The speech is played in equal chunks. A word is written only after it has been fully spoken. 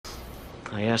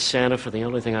I asked Santa for the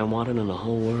only thing I wanted in the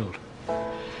whole world.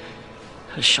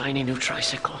 A shiny new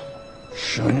tricycle.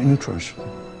 Shiny new tricycle?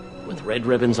 With red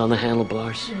ribbons on the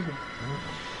handlebars.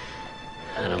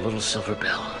 And a little silver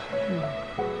bell.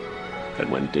 That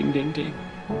went ding, ding, ding.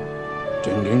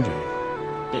 Ding, ding, ding.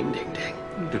 Ding, ding, ding.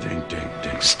 Ding, ding,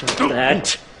 ding. Stop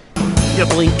that. You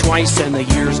blink twice and the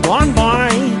year's gone by.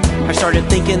 I started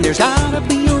thinking there's gotta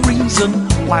be a reason.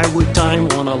 Why would time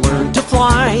wanna learn to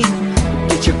fly?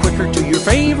 Get you quicker to your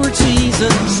favorite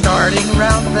season. Starting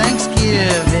around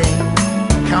Thanksgiving,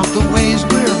 count the ways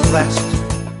we're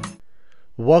blessed.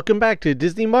 Welcome back to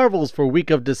Disney Marvels for week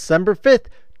of December 5th,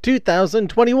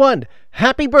 2021.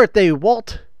 Happy birthday,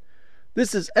 Walt!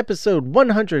 This is episode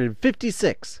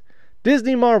 156.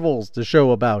 Disney Marvels, the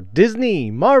show about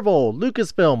Disney, Marvel,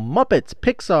 Lucasfilm, Muppets,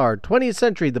 Pixar, 20th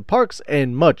Century, the parks,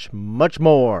 and much, much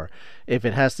more. If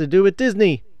it has to do with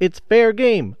Disney, it's fair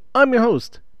game. I'm your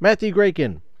host, Matthew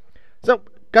Graykin. So,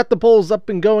 got the polls up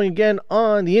and going again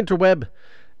on the interweb,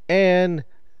 and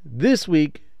this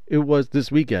weekend,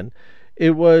 it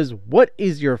was, what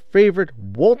is your favorite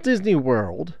Walt Disney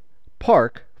World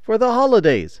park for the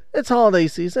holidays? It's holiday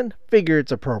season, figure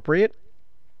it's appropriate.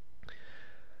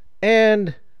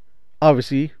 And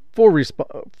obviously,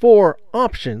 four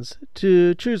options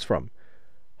to choose from: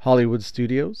 Hollywood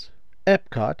Studios,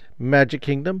 Epcot, Magic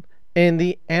Kingdom, and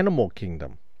the Animal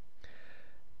Kingdom.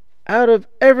 Out of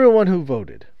everyone who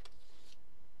voted,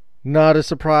 not a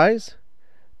surprise,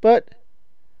 but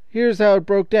here's how it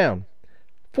broke down.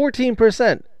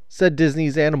 14% said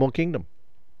Disney's Animal Kingdom.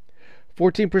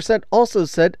 14% also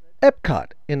said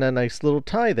Epcot, in a nice little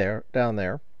tie down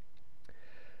there.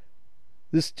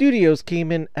 The studios came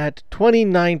in at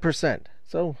 29%.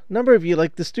 So, a number of you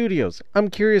like the studios. I'm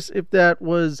curious if that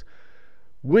was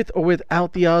with or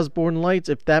without the Osborne lights,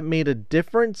 if that made a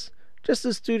difference. Just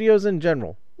the studios in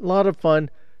general. A lot of fun.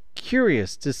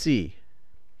 Curious to see.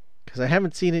 Because I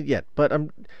haven't seen it yet, but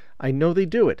I know they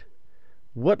do it.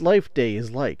 What Life Day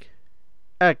is like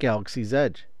at Galaxy's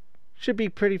Edge. Should be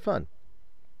pretty fun.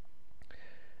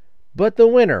 But the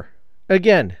winner,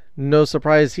 again, no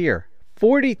surprise here.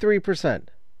 43%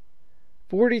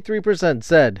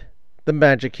 said the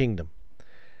Magic Kingdom.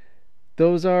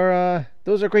 Those are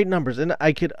great numbers, and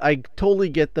I totally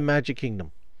get the Magic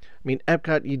Kingdom. I mean,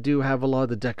 Epcot, you do have a lot of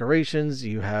the decorations,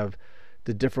 you have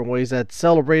the different ways that's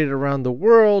celebrated around the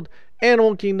world.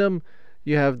 Animal Kingdom,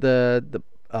 you have the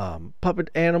puppet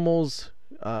animals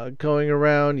going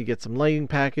around. You get some lighting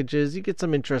packages, you get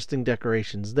some interesting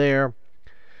decorations there.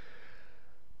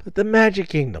 But the Magic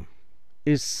Kingdom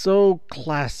is so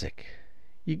classic.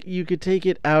 You could take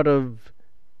it out of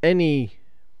any,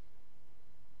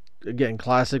 again,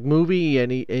 classic movie,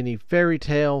 any fairy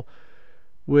tale,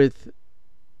 with,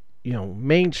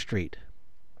 Main Street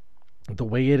the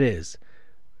way it is.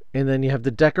 And then you have the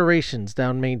decorations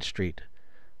down Main Street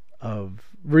of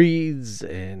wreaths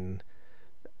and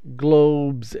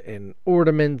globes and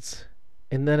ornaments.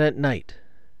 And then at night,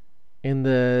 in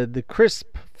the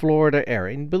crisp Florida air.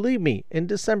 And believe me, in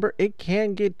December, it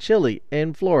can get chilly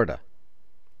in Florida.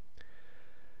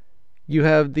 You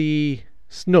have the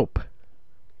Snope,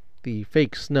 the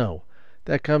fake snow,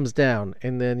 that comes down.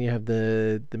 And then you have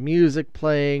the music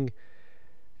playing.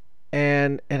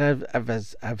 And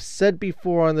I've said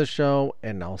before on the show,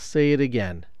 and I'll say it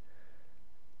again,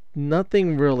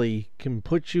 nothing really can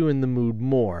put you in the mood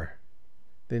more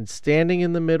than standing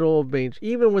in the middle of Main Street,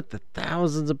 even with the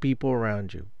thousands of people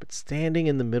around you, but standing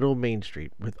in the middle of Main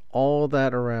Street with all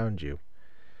that around you.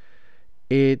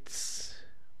 It's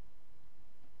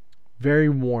very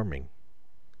warming.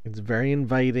 It's very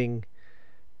inviting,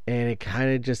 and it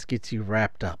kind of just gets you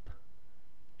wrapped up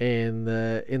in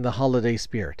the holiday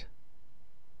spirit.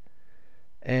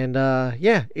 And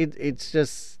it's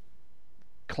just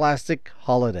classic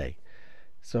holiday.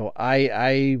 So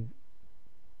I'm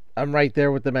right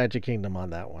there with the Magic Kingdom on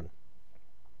that one.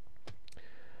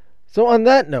 So on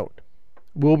that note,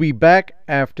 we'll be back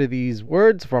after these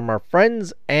words from our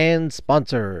friends and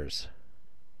sponsors.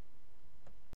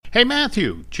 Hey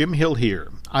Matthew, Jim Hill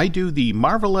here. I do the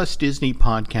Marvelous Disney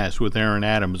podcast with Aaron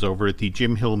Adams over at the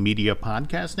Jim Hill Media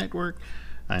Podcast Network.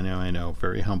 I know,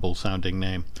 very humble sounding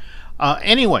name.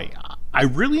 Anyway, I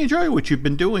really enjoy what you've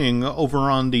been doing over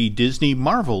on the Disney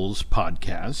Marvels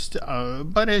podcast,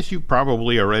 but as you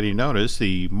probably already noticed,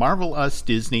 the Marvel Us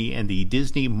Disney and the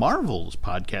Disney Marvels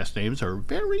podcast names are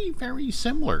very, very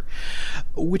similar,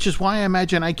 which is why I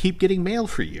imagine I keep getting mail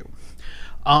for you.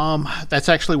 That's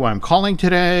actually why I'm calling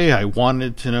today. I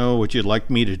wanted to know what you'd like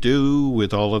me to do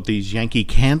with all of these Yankee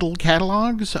Candle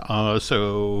catalogs,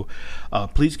 so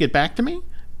please get back to me.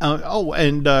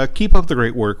 And keep up the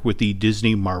great work with the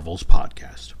Disney Marvels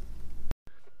podcast.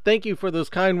 Thank you for those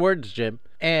kind words, Jim.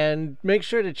 And make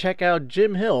sure to check out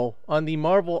Jim Hill on the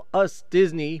Marvel Us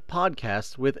Disney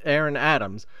podcast with Aaron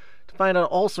Adams to find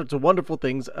out all sorts of wonderful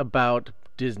things about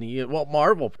Disney, well,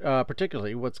 Marvel,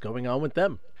 particularly what's going on with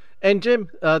them. And Jim,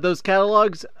 those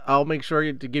catalogs, I'll make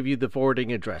sure to give you the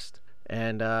forwarding address.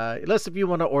 And unless if you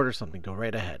want to order something, go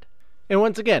right ahead. And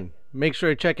once again, make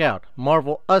sure to check out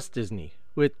Marvel Us Disney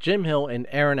with Jim Hill and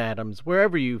Aaron Adams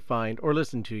wherever you find or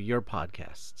listen to your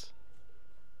podcasts.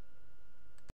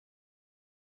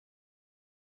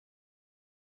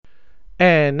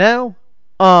 And now,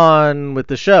 on with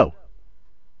the show.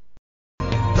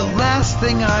 The last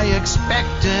thing I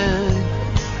expected,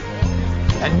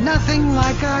 and nothing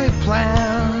like I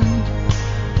planned.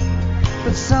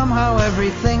 But somehow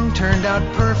everything turned out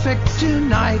perfect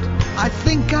tonight. I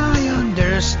think I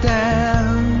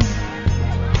understand.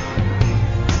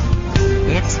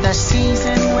 It's the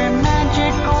season where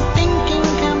magical thinking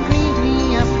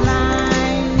completely applies.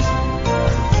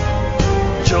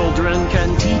 Children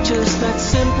can teach us that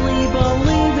simply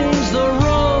believing's the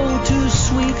road to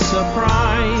sweet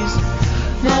surprise.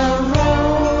 The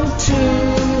road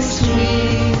to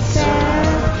sweet surprise.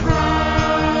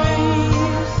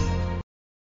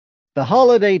 The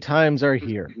holiday times are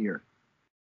here.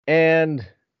 And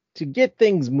to get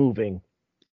things moving,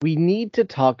 we need to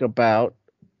talk about,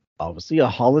 obviously, a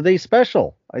holiday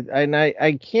special.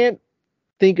 I can't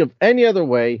think of any other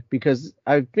way, because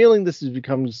I'm feeling this has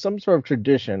become some sort of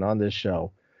tradition on this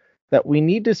show, that we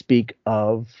need to speak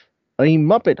of a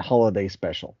Muppet holiday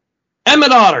special.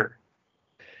 Emmett Otter.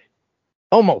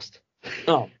 Almost.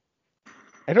 Oh.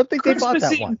 I don't think they bought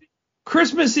that one.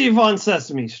 Christmas Eve on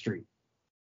Sesame Street.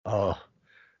 Oh,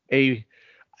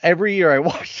 every year I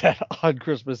watch that on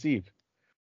Christmas Eve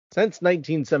since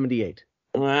 1978.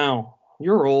 Wow,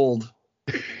 you're old.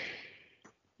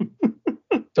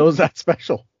 So is that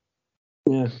special?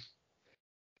 Yeah.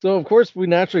 So of course we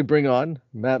naturally bring on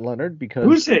Matt Leonard, because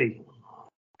Who's he?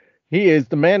 he is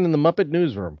the man in the Muppet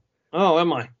newsroom. Oh,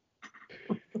 am I?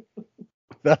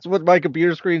 That's what my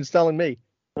computer screen's telling me.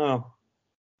 Oh.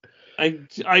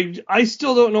 I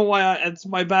still don't know why it's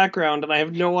my background, and I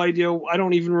have no idea. I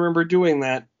don't even remember doing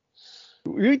that.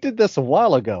 We did this a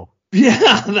while ago.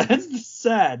 Yeah, that's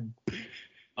sad.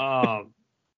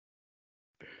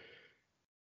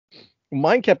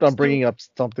 Mine kept on bringing up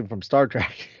something from Star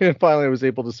Trek, and finally I was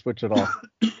able to switch it off.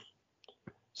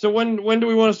 So when do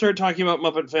we want to start talking about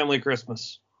Muppet Family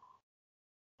Christmas?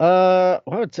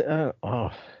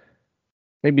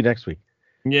 Maybe next week.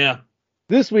 Yeah.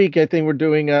 This week, I think we're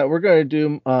going to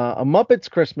do a Muppets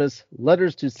Christmas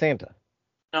Letters to Santa.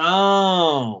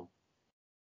 Oh.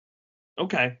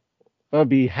 Okay. I'll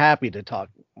be happy to talk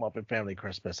Muppet Family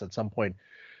Christmas at some point.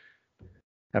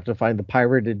 Have to find the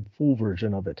pirated full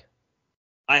version of it.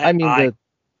 The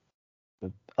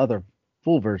other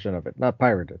full version of it, not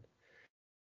pirated.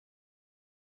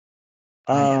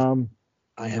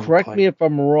 Correct me if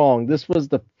I'm wrong. This was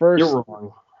the first. You're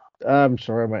wrong. I'm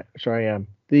sure I am.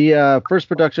 The first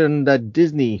production that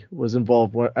Disney was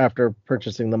involved with after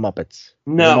purchasing the Muppets.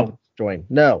 No.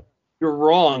 No. You're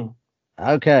wrong.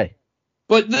 Okay.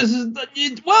 But this is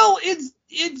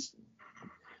it's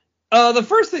the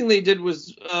first thing they did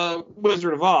was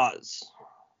Wizard of Oz.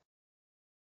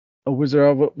 A Wizard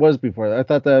of Oz was before that. I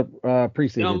thought that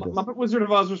preceded this. Muppet Wizard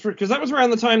of Oz was first, because that was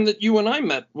around the time that you and I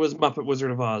met. Was Muppet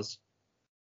Wizard of Oz?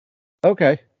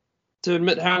 Okay. To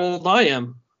admit how old I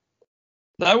am.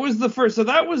 That was the first. So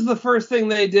that was the first thing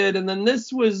they did, and then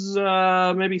this was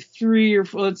maybe 3 or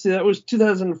 4. Let's see, that was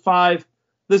 2005.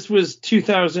 This was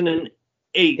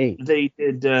 2008. They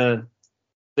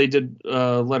did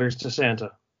Letters to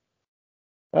Santa.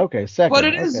 Okay, second.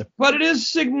 But it is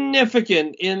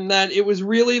significant in that it was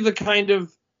really the kind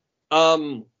of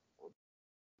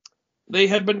they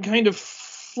had been kind of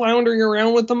floundering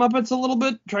around with the Muppets a little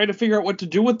bit, trying to figure out what to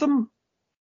do with them.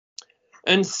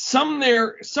 And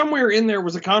somewhere in there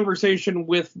was a conversation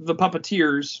with the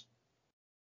puppeteers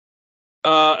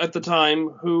at the time,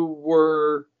 who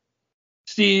were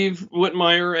Steve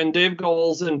Whitmire and Dave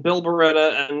Goelz and Bill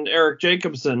Beretta and Eric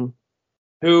Jacobson,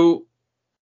 who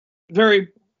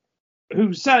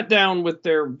sat down with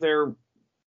their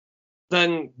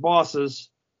then bosses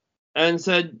and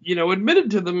said,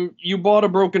 admitted to them, you bought a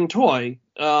broken toy.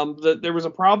 That there was a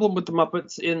problem with the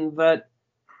Muppets in that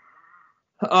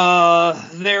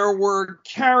there were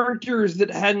characters that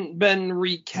hadn't been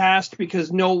recast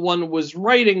because no one was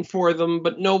writing for them,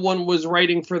 but no one was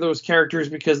writing for those characters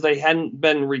because they hadn't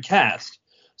been recast.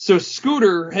 So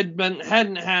Scooter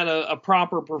hadn't had a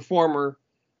proper performer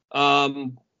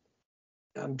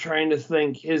I'm trying to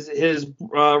think. His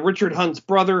Richard Hunt's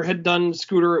brother had done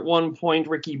Scooter at one point.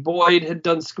 Ricky Boyd had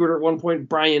done Scooter at one point.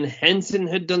 Brian Henson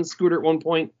had done Scooter at one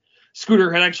point.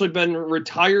 Scooter had actually been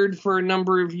retired for a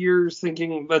number of years,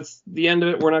 thinking that's the end of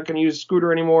it. We're not going to use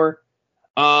Scooter anymore.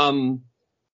 The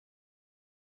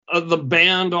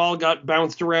band all got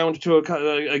bounced around to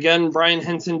again. Brian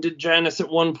Henson did Janice at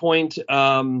one point.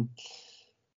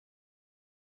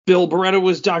 Bill Beretta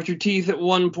was Dr. Teeth at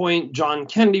one point. John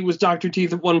Kennedy was Dr.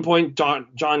 Teeth at one point.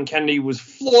 John Kennedy was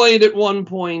Floyd at one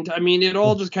point. I mean, it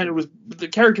all just kind of was. The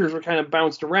characters were kind of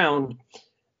bounced around,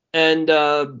 and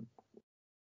so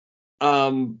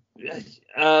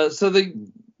they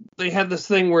had this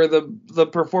thing where the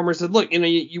performer said, "Look, we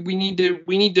need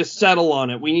to settle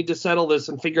on it. We need to settle this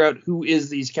and figure out who is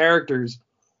these characters."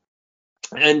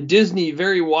 And Disney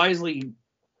very wisely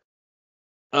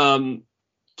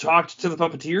talked to the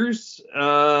puppeteers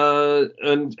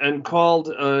and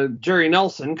called Jerry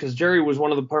Nelson, because Jerry was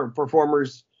one of the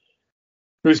performers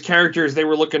whose characters they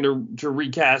were looking to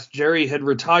recast. Jerry had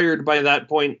retired by that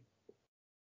point.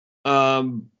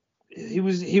 He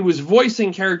was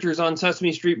voicing characters on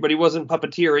Sesame Street, but he wasn't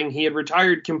puppeteering. He had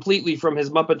retired completely from his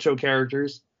Muppet Show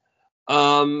characters.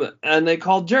 And they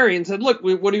called Jerry and said, "Look,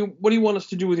 what do you want us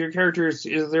to do with your characters?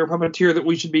 Is there a puppeteer that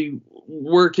we should be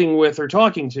working with or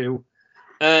talking to?"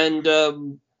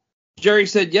 And Jerry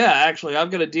said, "Yeah, actually, I've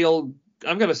got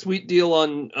a sweet deal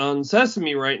on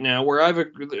Sesame right now, where I've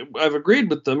agreed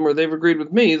with them, or they've agreed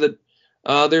with me, that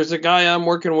there's a guy I'm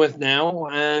working with now,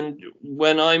 and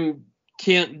when I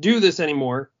can't do this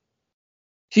anymore,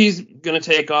 he's going to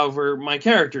take over my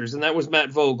characters." And that was Matt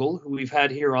Vogel, who we've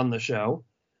had here on the show.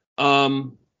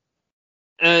 And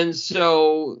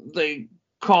so they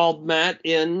called Matt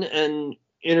in and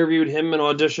interviewed him and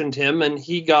auditioned him, and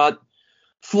he got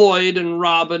Floyd and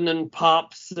Robin and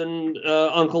Pops and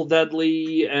Uncle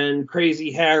Deadly and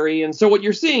Crazy Harry. And so what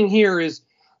you're seeing here is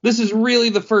this is really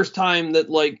the first time that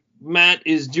Matt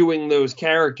is doing those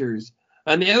characters.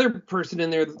 And the other person in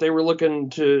there that they were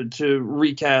looking to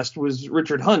recast was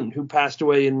Richard Hunt, who passed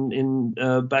away in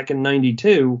back in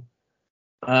 92,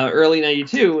 early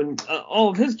 92. And all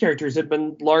of his characters had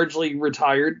been largely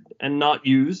retired and not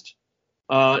used,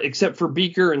 except for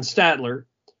Beaker and Statler.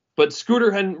 But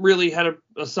Scooter hadn't really had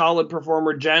a solid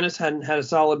performer. Janice hadn't had a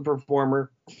solid performer.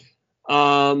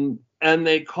 And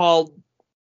they called,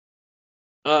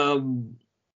 again,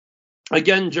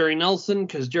 Jerry Nelson,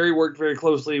 because Jerry worked very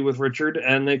closely with Richard.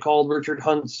 And they called Richard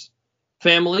Hunt's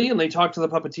family, and they talked to the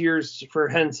puppeteers for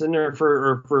Henson, or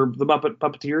for the Muppet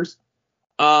puppeteers.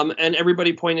 And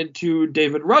everybody pointed to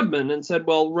David Rudman and said,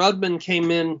 well, Rudman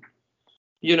came in,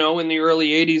 in the early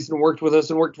 80s and worked with us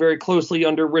and worked very closely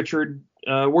under Richard.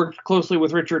 Worked closely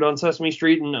with Richard on Sesame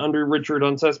Street and under Richard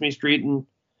on Sesame Street, and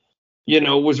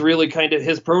was really kind of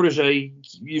his protege.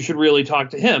 You should really talk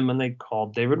to him. And they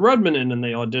called David Rudman in, and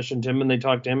they auditioned him, and they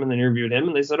talked to him, and they interviewed him,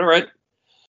 and they said, all right.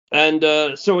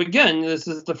 And so again, this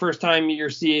is the first time you're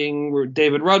seeing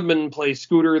David Rudman play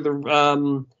Scooter.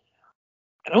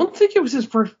 I don't think it was his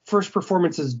first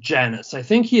performance as Janice. I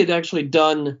think he had actually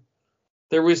done.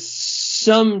 There was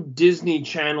some Disney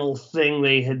Channel thing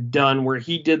they had done where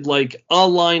he did a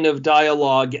line of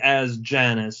dialogue as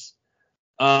Janice.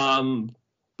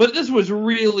 But this was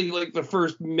really the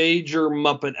first major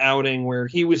Muppet outing where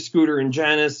he was Scooter and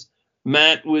Janice.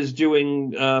 Matt was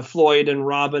doing Floyd and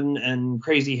Robin and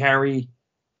Crazy Harry.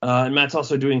 And Matt's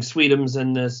also doing Sweetums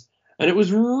in this. And it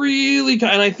was really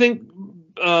and I think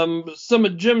some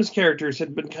of Jim's characters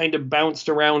had been kind of bounced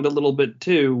around a little bit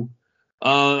too.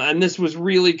 And this was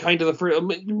really kind of the first,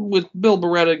 with Bill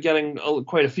Beretta getting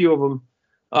quite a few of them.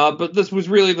 But this was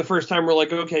really the first time we're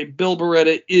okay, Bill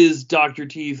Beretta is Dr.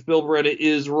 Teeth. Bill Beretta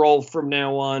is Rolf from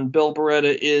now on. Bill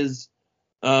Beretta is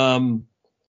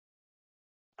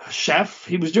Chef.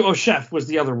 Chef was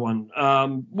the other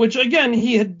one. Which again,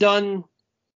 he had done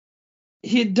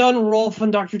Rolf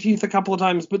and Dr. Teeth a couple of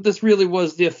times, but this really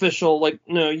was the official,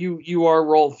 no, you are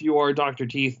Rolf, you are Dr.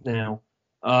 Teeth now,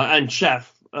 and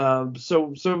Chef.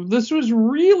 So this was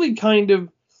really kind of,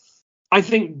 I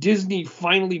think, Disney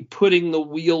finally putting the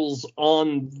wheels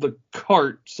on the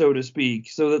cart, so to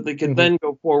speak, so that they could then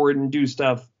go forward and do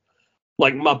stuff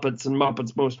like Muppets and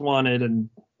Muppets Most Wanted and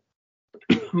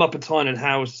Muppets Haunted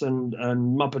House and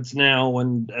Muppets Now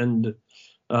and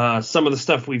some of the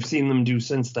stuff we've seen them do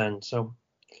since then. So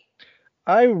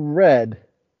I read,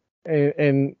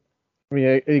 and I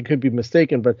mean, it could be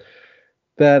mistaken, but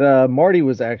that Marty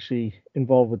was actually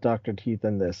involved with Dr. Teeth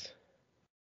in this.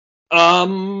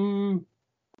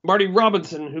 Marty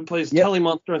Robinson, who plays Telly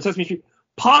Monster on Sesame Street,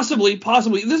 possibly.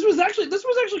 This was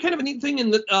actually kind of a neat thing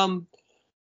in that.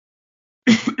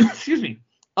 Excuse me.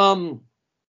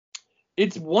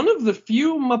 It's one of the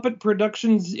few Muppet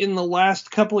productions in the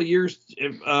last couple of years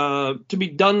to be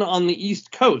done on the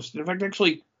East Coast. In fact,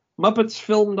 actually, Muppets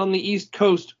filmed on the East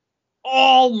Coast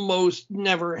almost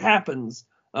never happens.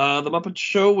 The Muppet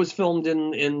Show was filmed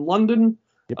in London.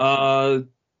 Yep.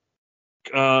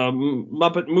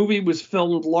 Muppet Movie was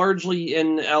filmed largely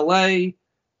in L.A.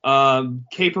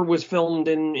 Caper was filmed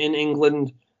in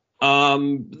England.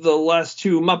 The last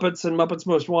two, Muppets and Muppets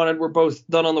Most Wanted, were both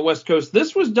done on the West Coast.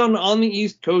 This was done on the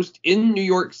East Coast in New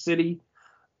York City.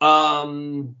 I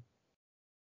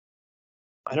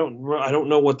don't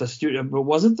know what the studio, but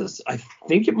wasn't this? I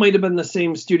think it might have been the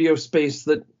same studio space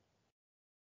that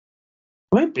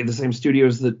might be the same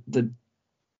studios that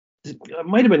it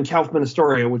might have been Kaufman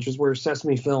Astoria, which is where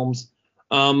Sesame films.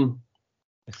 I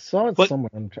saw it somewhere.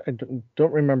 I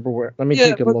don't remember where. Let me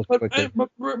take a look quickly.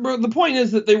 But the point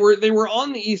is that they were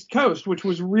on the East Coast, which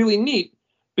was really neat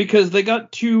because they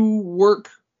got to work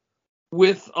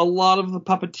with a lot of the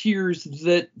puppeteers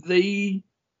that they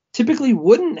typically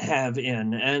wouldn't have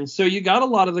in. And so you got a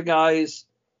lot of the guys,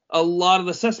 a lot of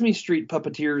the Sesame Street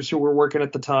puppeteers who were working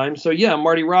at the time. So yeah,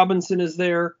 Marty Robinson is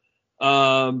there.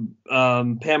 Pam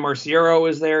Marciero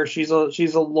is there. She's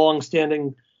a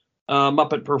long-standing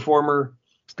Muppet performer.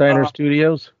 Steiner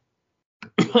Studios.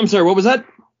 I'm sorry, what was that?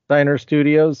 Steiner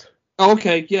Studios. Oh,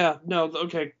 okay, yeah, no,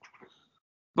 okay,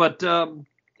 but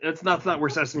that's not where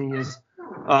Sesame is.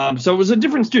 So it was a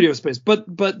different studio space, but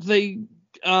they,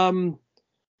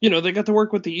 they got to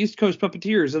work with the East Coast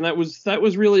puppeteers, and that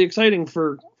was really exciting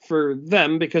for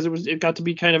them because it got to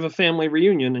be kind of a family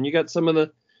reunion, and you got some of the,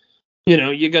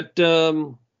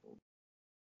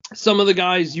 some of the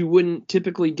guys you wouldn't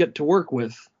typically get to work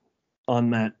with on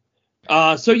that.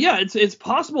 So yeah, it's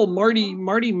possible Marty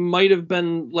might have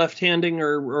been left-handing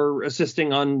or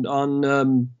assisting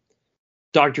on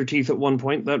Dr. Teeth at one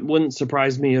point. That wouldn't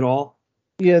surprise me at all.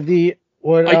 Yeah,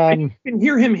 I can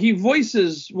hear him. He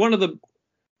voices one of the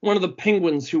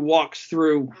penguins who walks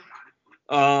through,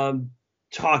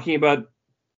 talking about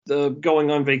the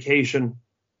going on vacation.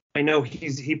 I know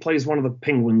he plays one of the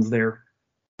penguins there.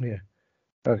 Yeah.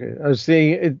 Okay, I was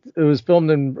seeing it was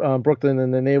filmed in Brooklyn in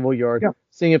the Naval Yard. Yeah.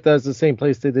 Seeing if that's the same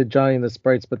place they did Johnny and the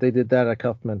Sprites, but they did that at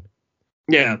Kaufman.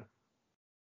 Yeah.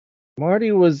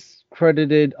 Marty was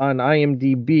credited on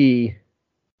IMDb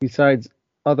besides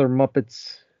other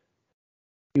Muppets.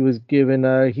 He was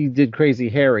given he did Crazy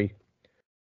Harry.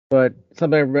 But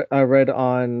something I read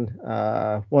on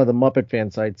one of the Muppet fan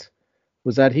sites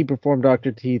was that he performed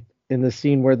Dr. Teeth in the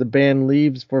scene where the band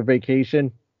leaves for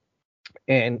vacation.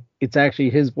 And it's actually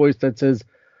his voice that says,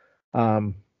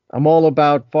 I'm all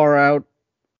about Far Out,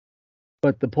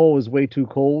 but the pole is way too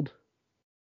cold.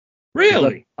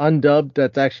 Really? Undubbed,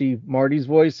 that's actually Marty's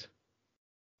voice.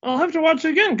 I'll have to watch it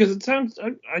again because it sounds,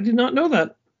 I did not know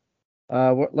that.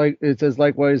 It says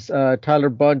likewise, Tyler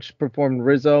Bunch performed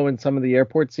Rizzo in some of the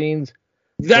airport scenes.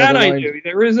 That I knew.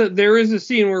 There is a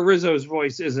scene where Rizzo's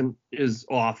voice is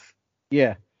off.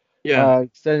 Yeah. Yeah.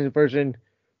 Extended version.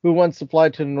 Who Wants to Fly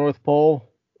to the North Pole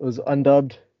was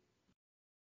undubbed.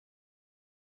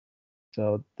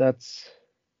 So that's.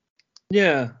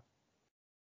 Yeah.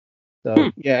 So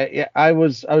yeah. I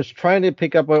was trying to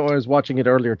pick up when I was watching it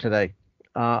earlier today,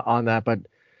 on that, but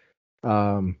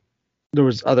there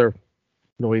was other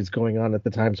noise going on at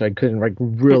the time, so I couldn't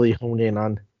really hone in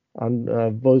on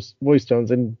voice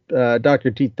tones. And Dr.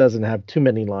 Teeth doesn't have too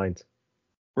many lines.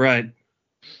 Right.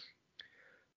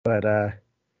 But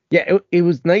yeah, it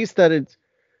was nice that it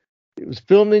was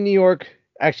filmed in New York.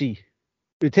 Actually,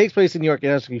 it takes place in New York. It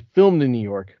actually filmed in New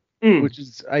York, which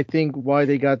is, I think, why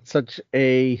they got such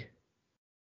a.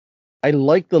 I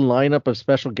like the lineup of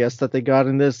special guests that they got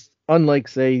in this, unlike,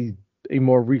 say, a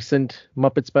more recent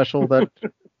Muppet special that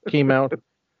came out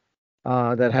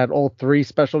that had all three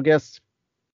special guests.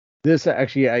 This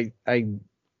actually, I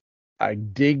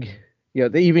dig. Yeah,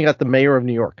 they even got the mayor of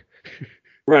New York.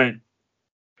 Right.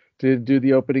 To do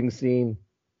the opening scene.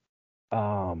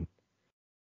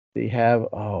 They have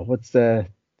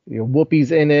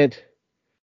Whoopi's in it.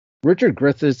 Richard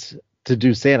Griffiths to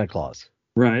do Santa Claus.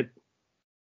 Right.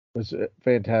 Was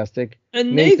fantastic.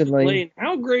 And Nathan Lane.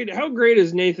 How great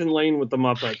is Nathan Lane with the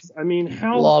Muppets? I mean,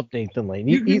 love Nathan Lane.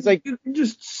 He's like, you can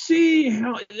just see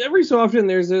how every so often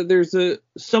there's a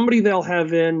somebody they'll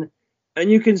have in, and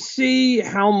you can see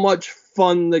how much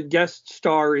fun the guest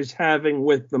star is having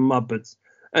with the Muppets.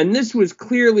 And this was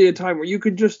clearly a time where you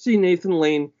could just see Nathan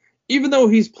Lane, even though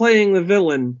he's playing the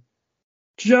villain,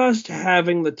 just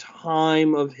having the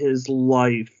time of his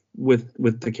life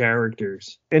with the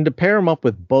characters. And to pair him up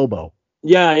with Bobo.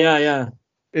 Yeah.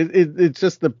 It's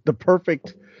just the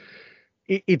perfect.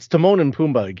 It's Timon and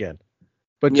Pumbaa again,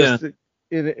 but just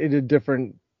in a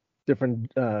different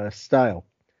style.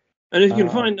 And if you can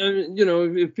find,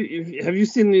 if have you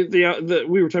seen the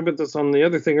we were talking about this on the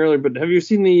other thing earlier, but have you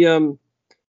seen the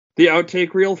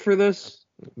outtake reel for this?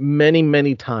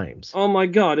 Many times. Oh my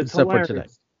God, it's Except for hilarious. today.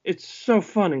 It's so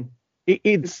funny.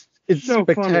 It's so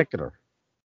spectacular.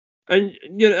 And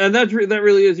and that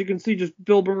really is. You can see just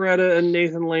Bill Beretta and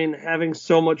Nathan Lane having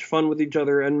so much fun with each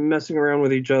other and messing around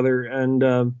with each other,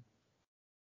 and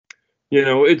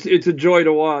it's a joy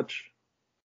to watch.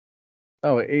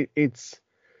 Oh, it's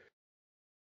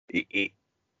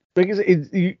because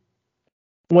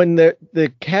when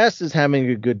the cast is having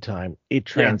a good time, it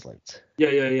translates.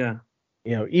 Yeah.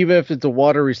 Even if it's a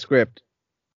watery script,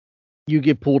 you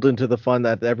get pulled into the fun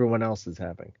that everyone else is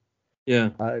having. Yeah.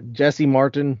 Jesse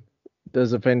Martin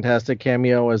does a fantastic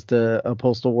cameo as a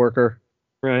postal worker.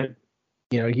 Right.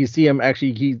 You see him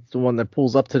actually. He's the one that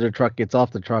pulls up to the truck, gets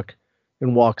off the truck,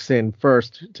 and walks in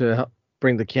first to help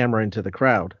bring the camera into the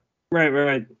crowd.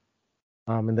 Right.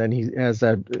 And then he has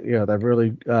that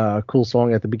really cool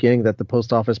song at the beginning that the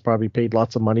post office probably paid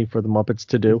lots of money for the Muppets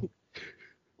to do.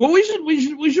 Well, we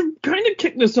should kind of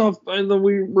kick this off. Though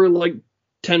we were like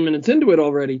 10 minutes into it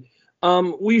already.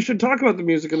 We should talk about the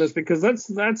music in this because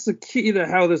that's the key to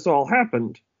how this all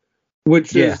happened,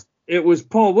 which is it was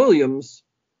Paul Williams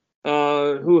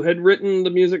who had written the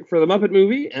music for the Muppet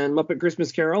movie and Muppet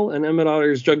Christmas Carol and Emmett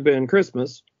Otter's Jug Band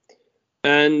Christmas,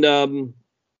 and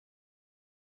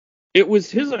it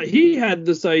was he had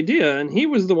this idea and he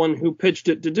was the one who pitched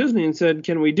it to Disney and said,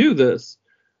 "Can we do this?"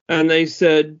 And they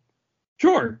said,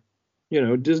 "Sure."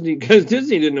 Disney, because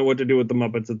Disney didn't know what to do with the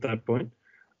Muppets at that point.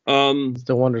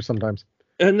 Still wonder sometimes.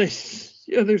 And there's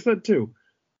that too.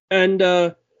 And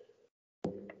so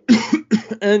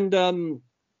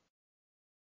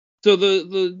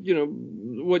the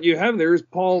what you have there is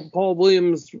Paul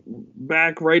Williams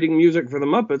back writing music for the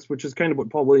Muppets, which is kind of what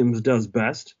Paul Williams does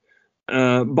best.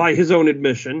 By his own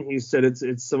admission, he said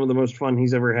it's some of the most fun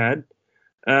he's ever had.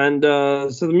 And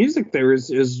so the music there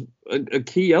is a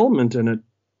key element in it.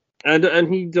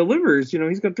 And he delivers,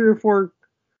 he's got 3 or 4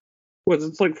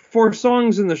 it's like 4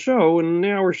 songs in the show, in an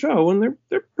hour show, and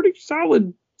they're pretty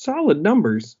solid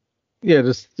numbers. Yeah,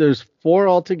 there's 4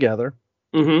 altogether.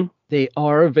 Mm-hmm. They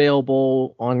are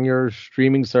available on your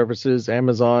streaming services,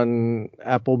 Amazon,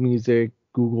 Apple Music,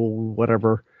 Google,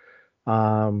 whatever.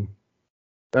 I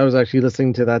was actually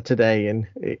listening to that today, and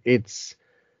it's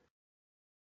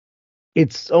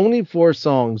only 4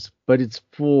 songs, but it's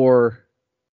 4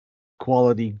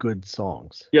 quality good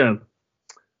songs. Yeah.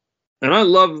 And I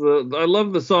love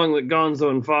the song that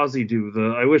Gonzo and Fozzie do.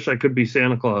 The "I Wish I Could Be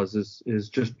Santa Claus" is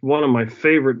just one of my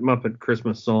favorite Muppet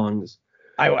Christmas songs.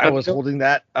 I was holding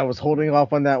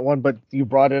off on that one, but you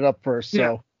brought it up first, so.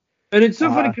 Yeah. And it's so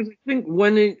funny because I think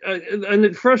when and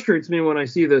it frustrates me when I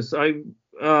see this. I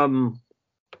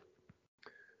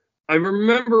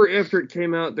remember after it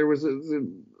came out,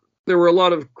 there were a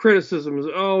lot of criticisms.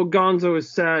 Oh, Gonzo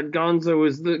is sad. Gonzo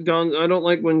is I don't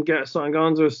like when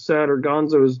Gonzo is sad or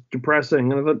Gonzo is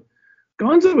depressing. And I thought,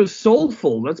 Gonzo is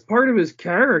soulful. That's part of his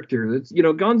character.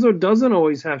 Gonzo doesn't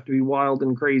always have to be wild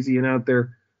and crazy and out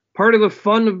there. Part of the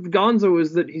fun of Gonzo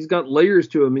is that he's got layers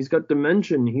to him. He's got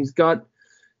dimension. He's got,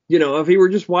 if he were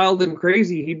just wild and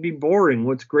crazy, he'd be boring.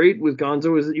 What's great with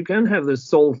Gonzo is that you can have this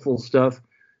soulful stuff.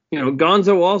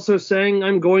 Gonzo also saying,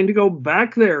 "I'm going to go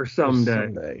back there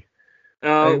someday."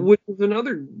 Which is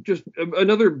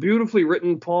another beautifully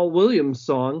written Paul Williams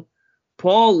song.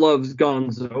 Paul loves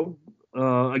Gonzo,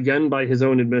 again by his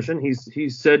own admission.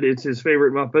 He's said it's his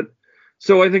favorite Muppet.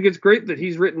 So I think it's great that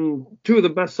he's written 2 of the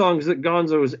best songs that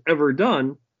Gonzo has ever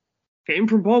done. Came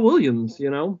from Paul Williams,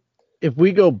 If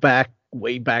we go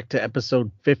way back to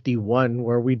episode 51,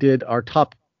 where we did our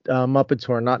top Muppets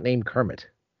who are not named Kermit.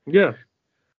 Yeah.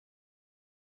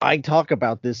 I talk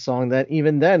about this song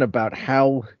about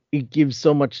how it gives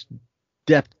so much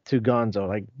depth to Gonzo.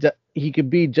 Like he could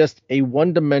be just a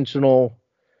one-dimensional,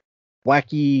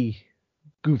 wacky,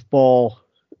 goofball,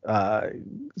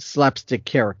 slapstick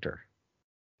character.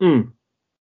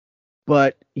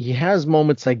 But he has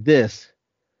moments like this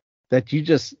that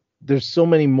there's so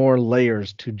many more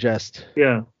layers to just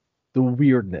the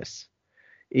weirdness.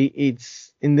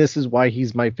 And this is why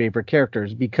he's my favorite character,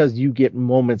 is because you get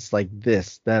moments like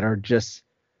this that are just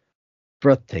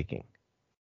breathtaking.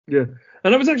 Yeah.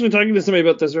 And I was actually talking to somebody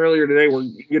about this earlier today where,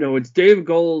 it's Dave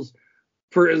Goelz.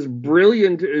 For as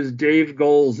brilliant as Dave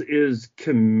Goelz is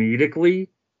comedically,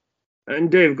 and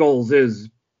Dave Goelz is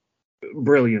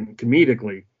brilliant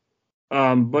comedically,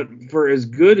 but for as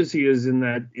good as he is in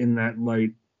that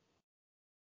light,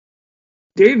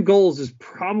 Dave Goelz is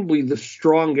probably the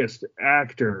strongest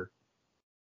actor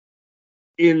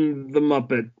in the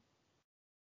Muppet.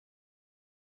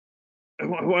 I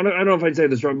don't know if I'd say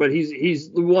this wrong, but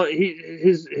he's the one.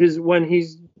 His when he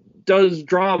does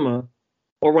drama,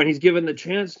 or when he's given the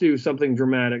chance to do something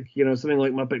dramatic, something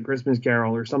like Muppet Christmas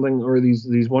Carol or something, or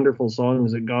these wonderful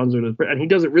songs that Gonzo does, and he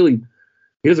does it really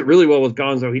well with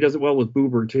Gonzo. He does it well with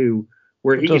Boober too,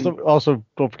 where he can, also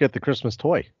don't forget the Christmas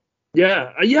toy.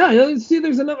 Yeah. See,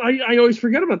 there's another. I always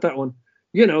forget about that one.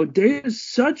 Dave is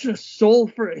such a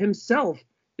soulful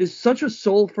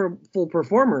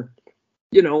performer.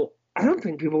 I don't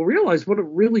think people realize what a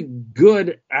really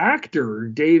good actor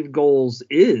Dave Goelz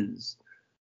is.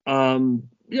 A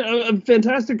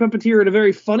fantastic puppeteer and a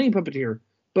very funny puppeteer,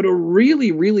 but a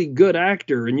really, really good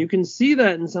actor. And you can see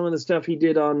that in some of the stuff he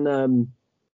did on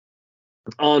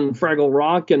Fraggle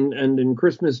Rock and in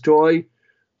Christmas Toy.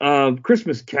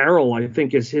 Christmas Carol, I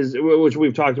think, is his, which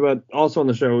we've talked about also on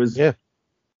the show, is,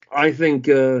 I think,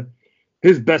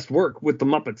 his best work with the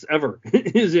Muppets ever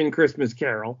is in Christmas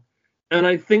Carol. And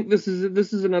I think this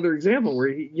is another example where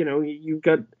you've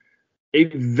got a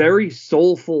very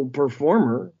soulful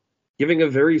performer giving a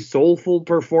very soulful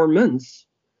performance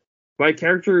by a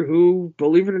character who,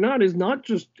 believe it or not, is not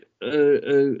just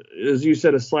as you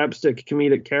said, a slapstick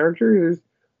comedic character.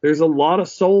 There's a lot of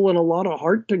soul and a lot of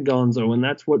heart to Gonzo, and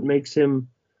that's what makes him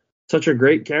such a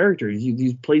great character.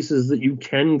 These places that you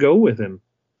can go with him.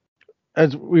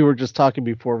 As we were just talking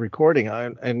before recording,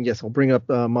 and yes, I'll bring up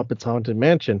Muppets Haunted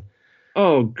Mansion.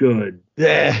 Oh, good.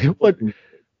 Yeah,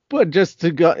 but just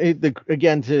to go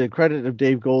again to the credit of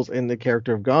Dave Goelz and the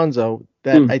character of Gonzo,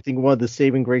 that I think one of the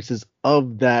saving graces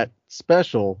of that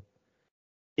special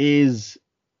is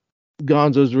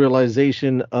Gonzo's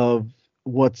realization of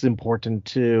what's important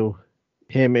to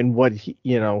him and what he,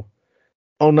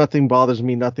 nothing bothers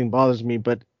me,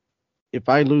 but if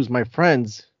I lose my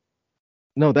friends,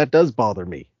 no, that does bother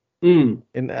me.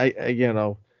 And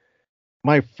I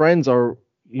my friends are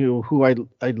who I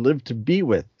live to be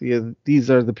with. These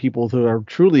are the people who are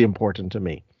truly important to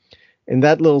me. And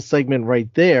that little segment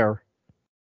right there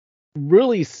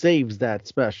really saves that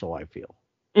special, I feel.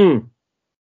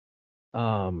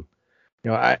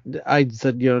 I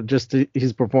said, just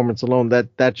his performance alone,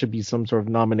 that should be some sort of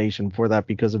nomination for that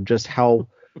because of just how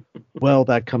well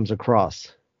that comes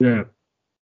across. Yeah.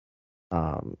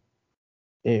 And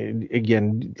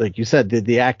again, like you said,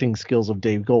 the acting skills of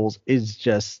Dave Goelz is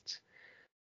just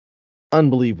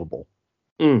unbelievable.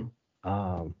 And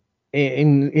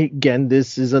again,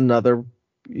 this is another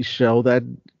show that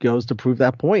goes to prove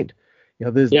that point.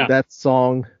 That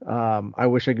song, I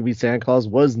Wish I Could Be Santa Claus,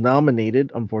 was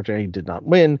nominated. Unfortunately, did not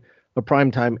win a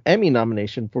Primetime Emmy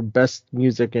nomination for Best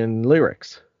Music and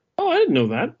Lyrics. Oh, I didn't know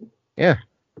that. Yeah.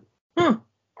 Huh.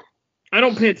 I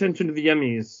don't pay attention to the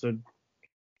Emmys, so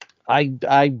I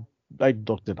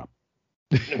looked it up.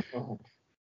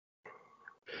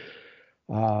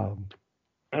 I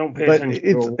don't pay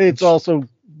attention. It's also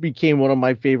became one of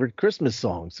my favorite Christmas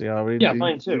songs.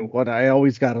 Mine too. What I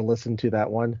always got to listen to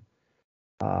that one.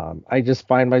 I just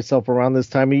find myself around this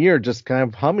time of year just kind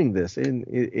of humming this, and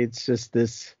it's just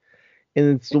this,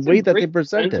 and it's the way that they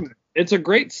present it. It's a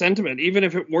great sentiment, even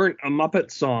if it weren't a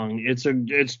Muppet song. It's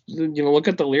look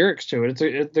at the lyrics to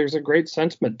it. There's a great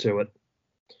sentiment to it.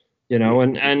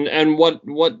 And what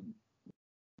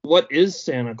is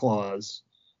Santa Claus?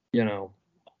 I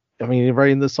mean,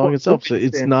 right in the song itself, so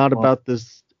it's not about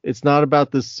this. It's not about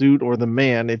the suit or the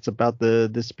man. It's about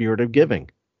the spirit of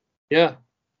giving. Yeah.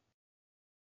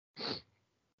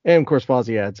 And of course,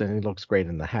 Fozzie adds, and he looks great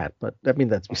in the hat. But I mean,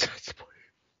 that's besides the point.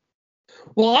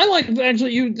 Well, I like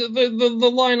actually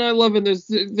the line I love, and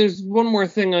there's one more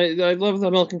thing I love the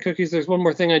milk and cookies. There's one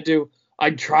more thing I do. I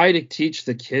try to teach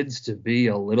the kids to be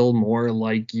a little more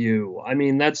like you. I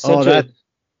mean, that's such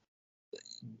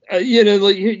it's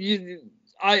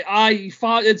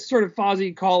sort of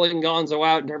Fozzie calling Gonzo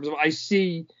out in terms of I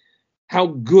see how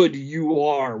good you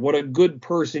are, what a good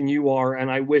person you are,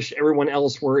 and I wish everyone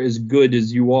else were as good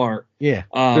as you are. Yeah,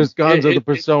 there's Gonzo the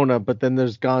persona, but then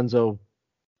there's Gonzo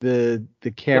the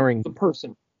caring the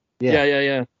person.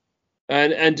 Yeah.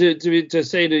 And to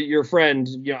say to your friend,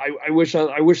 I wish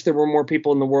there were more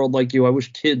people in the world like you. I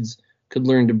wish kids could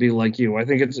learn to be like you. I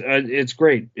think it's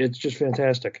great. It's just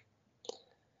fantastic.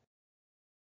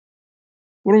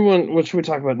 What should we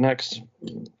talk about next?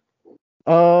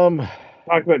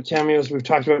 Talk about cameos. We've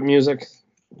talked about music.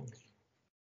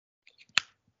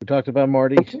 We talked about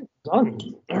Marty. Okay, done.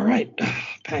 All right.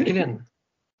 Pack it in.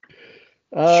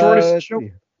 Shortest show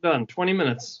done. 20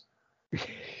 minutes.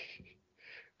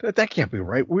 That can't be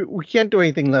right. We can't do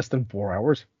anything less than 4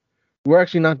 hours. We're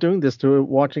actually not doing this to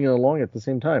watching it along at the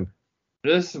same time.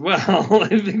 I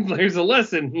think there's a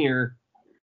lesson here.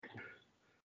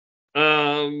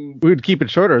 We would keep it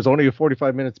shorter. It's only a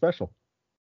 45-minute special.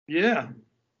 Yeah.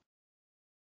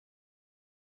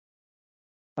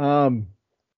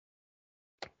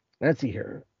 Let's see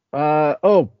here. I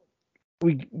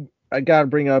gotta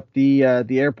bring up the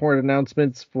airport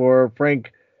announcements for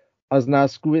Frank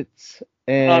Osnaskowitz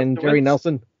and Jerry Oskowitz.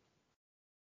 Nelson.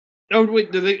 Oh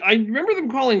wait, I remember them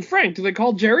calling Frank. Do they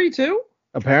call Jerry too?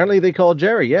 Apparently they called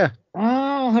Jerry. Yeah, Oh,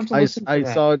 I'll have to I listen to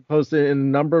that. saw it posted in a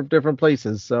number of different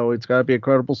places, so it's got to be a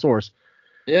credible source.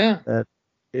 Yeah.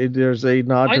 There's a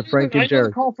nod to Frank and I Jerry.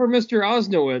 did call for Mr.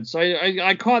 Osnowitz.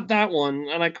 I caught that one,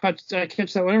 and I catch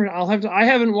that one. I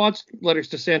haven't watched Letters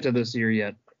to Santa this year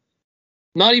yet.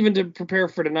 Not even to prepare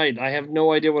for tonight. I have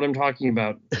no idea what I'm talking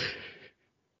about.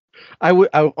 I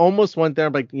almost went there.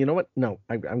 I'm like, you know what? No,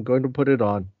 I'm going to put it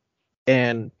on.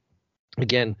 And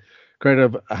again, credit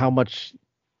of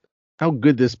how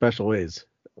good this special is.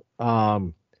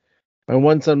 My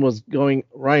one son was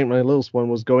Ryan, my littlest one,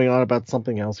 was going on about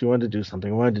something else. He wanted to do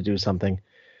something.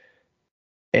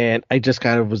 And I just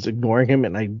kind of was ignoring him,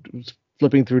 and I was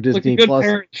flipping through Like Disney a good Plus.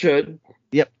 parent should.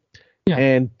 Yep. Yeah.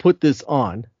 And put this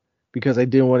on because I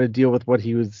didn't want to deal with what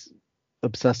he was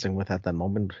obsessing with at that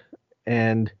moment.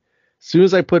 And as soon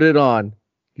as I put it on,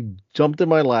 he jumped in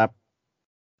my lap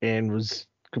and was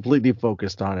completely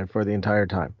focused on it for the entire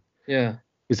time. Yeah.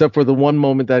 Except for the one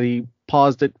moment that he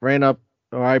paused it, ran up,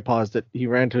 or I paused it. He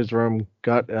ran to his room,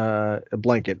 got a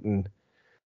blanket, and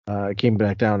came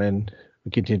back down, and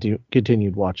we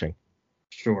continued watching.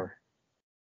 Sure.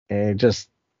 And just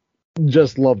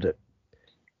loved it.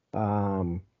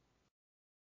 I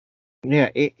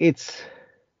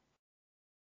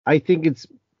think it's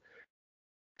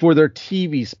for their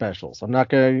TV specials. I'm not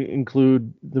going to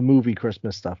include the movie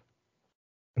Christmas stuff,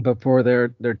 but for their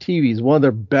TVs, one of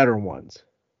their better ones.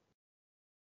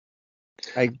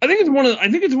 I think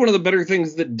it's one of the better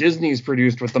things that Disney's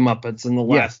produced with the Muppets in the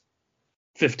last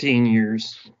 15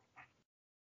 years.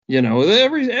 You know,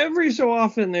 every so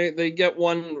often they get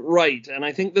one right, and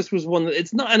I think this was one that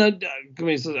it's not. And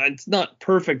it's not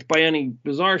perfect by any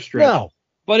bizarre stretch. No,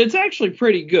 but it's actually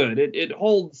pretty good. It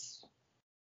holds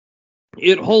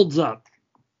up.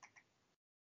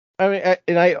 I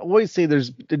mean, I always say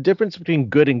there's the difference between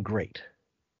good and great.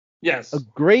 Yes. A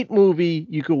great movie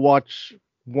you could watch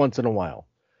once in a while.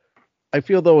 I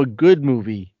feel though a good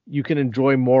movie you can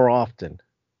enjoy more often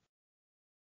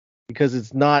because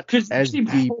it's not as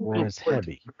deep or as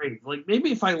heavy. Great. Like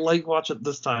maybe if I watch it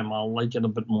this time, I'll like it a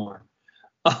bit more.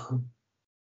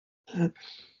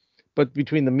 But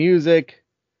between the music,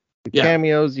 the Yeah.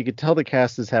 cameos, you could tell the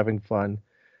cast is having fun.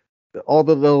 All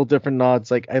the little different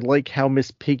nods. Like I like how Miss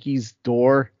Piggy's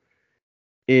door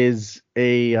is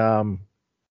a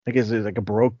I guess it's like a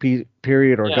Baroque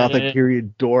period or Gothic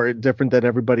period door, different than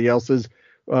everybody else's.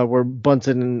 Where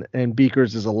Bunsen and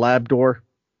Beaker's is a lab door.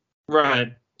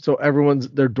 Right. So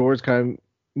their doors kind of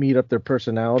meet up their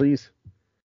personalities.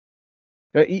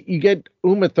 You get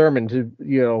Uma Thurman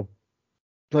to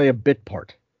play a bit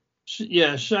part.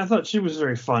 I thought she was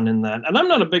very fun in that. And I'm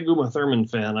not a big Uma Thurman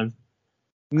fan.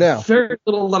 No. Very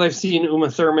little that I've seen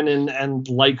Uma Thurman in and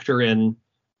liked her in.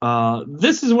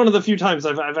 This is one of the few times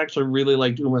I've actually really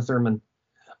liked Uma Thurman.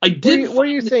 What are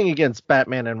you saying against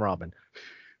Batman and Robin?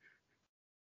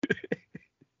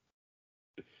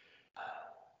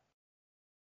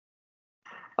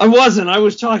 I wasn't. I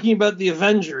was talking about the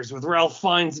Avengers with Ralph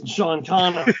Fiennes and Sean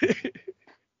Connery.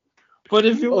 But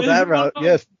if you that route,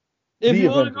 yes. If you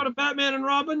want to go to Batman and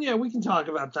Robin, yeah, we can talk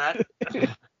about that.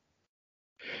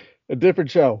 A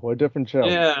different show.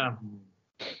 Yeah.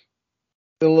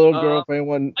 The little girl, if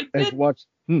anyone has watched.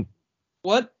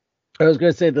 What? I was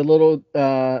going to say the little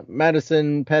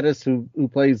Madison Pettis, who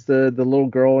plays the little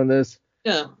girl in this.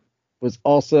 Yeah. Was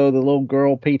also the little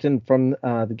girl Peyton from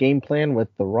the Game Plan with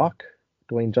The Rock,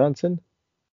 Dwayne Johnson.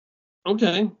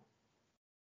 Okay.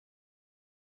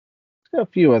 She's got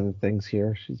a few other things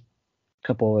here. She's a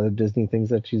couple other Disney things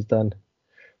that she's done.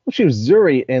 Well, she was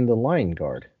Zuri in The Lion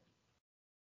Guard.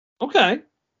 Okay.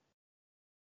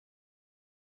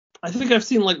 I think I've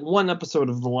seen one episode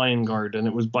of The Lion Guard, and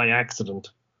it was by accident.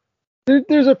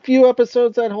 There's a few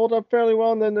episodes that hold up fairly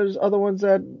well, and then there's other ones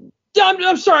that. Yeah,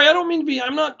 I'm sorry. I don't mean to be.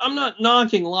 I'm not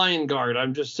knocking Lion Guard.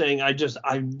 I'm just saying I've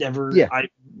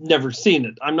never seen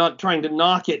it. I'm not trying to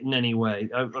knock it in any way.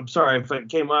 I'm sorry if it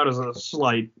came out as a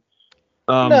slight.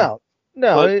 No.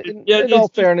 In all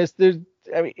fairness,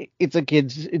 it's a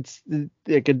kid's. It's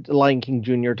like a Lion King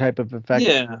Jr. type of effect.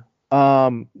 Yeah.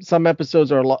 Some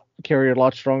episodes carry a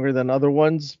lot stronger than other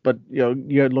ones, but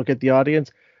you look at the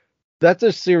audience. That's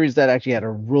a series that actually had a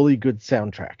really good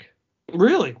soundtrack.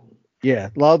 Really? Yeah,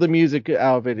 a lot of the music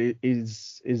out of it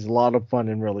is a lot of fun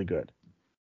and really good.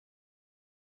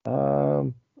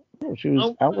 No, she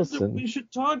was Allison. We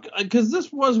should talk because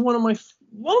this was one of my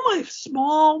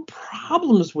small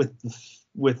problems with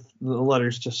the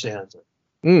letters to Santa.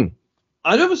 Mm.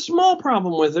 I have a small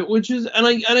problem with it, which is, and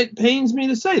it pains me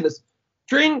to say this,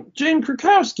 Jane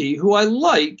Krakowski, who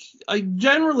I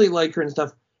generally like her and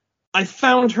stuff. I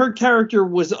found her character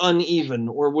was uneven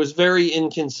or was very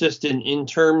inconsistent in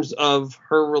terms of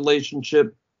her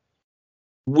relationship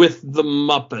with the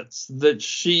Muppets. That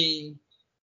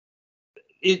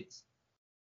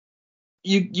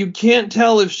you can't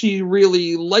tell if she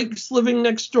really likes living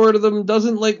next door to them,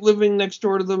 doesn't like living next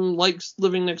door to them, likes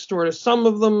living next door to some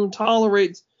of them,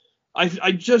 tolerates.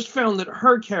 I just found that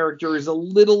her character is a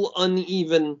little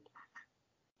uneven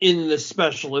in the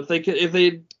special. If they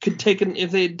had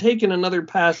taken another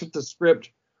pass at the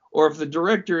script, or if the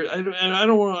director, I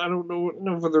don't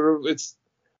know whether it's,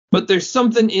 but there's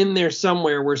something in there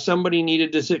somewhere where somebody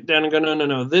needed to sit down and go,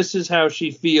 no, this is how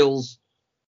she feels,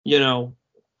 you know.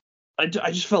 I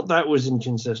just felt that was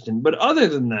inconsistent. But other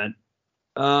than that,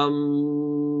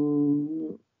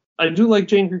 I do like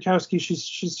Jane Krakowski.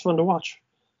 She's fun to watch.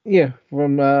 Yeah,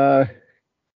 from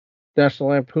National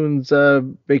Lampoon's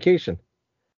Vacation.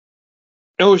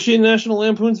 Oh, was she in National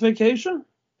Lampoon's Vacation?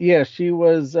 Yeah, she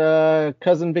was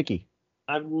Cousin Vicky.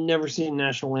 I've never seen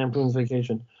National Lampoon's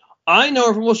Vacation. I know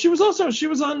her from, well, she was on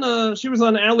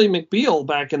Ally McBeal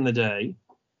back in the day.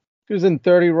 She was in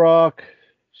 30 Rock.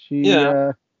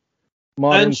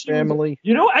 Modern Family.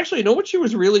 You know what she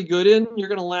was really good in? You're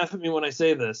going to laugh at me when I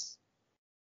say this.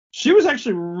 She was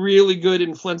actually really good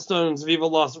in Flintstones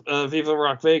Viva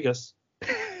Rock Vegas.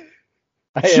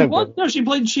 She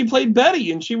played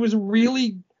Betty, and she was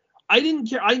really, I didn't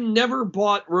care. I never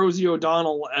bought Rosie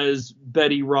O'Donnell as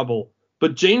Betty Rubble,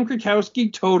 but Jane Krakowski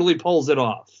totally pulls it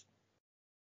off.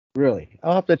 Really?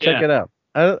 I'll have to check it out.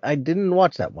 I didn't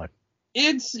watch that one.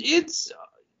 It's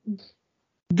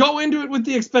go into it with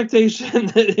the expectation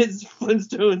that it's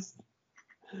Flintstones.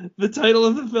 The title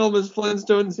of the film is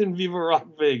Flintstones in Viva Rock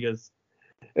Vegas.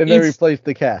 And they replaced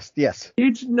the cast, yes.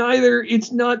 It's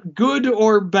not good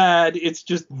or bad, it's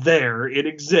just there. It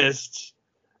exists.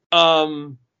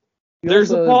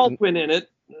 There's a Baldwin in it,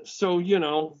 so, you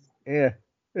know. Yeah,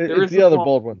 it's the other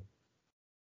Baldwin.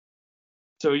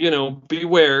 So, you know,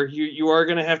 beware. You are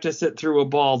going to have to sit through a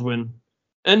Baldwin.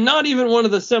 And not even one of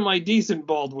the semi-decent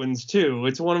Baldwins, too.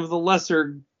 It's one of the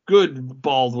lesser good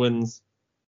Baldwins.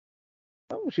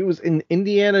 Oh, she was in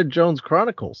Indiana Jones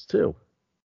Chronicles, too.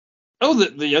 Oh,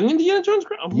 the young Indiana Jones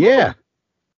Chronicles? Yeah.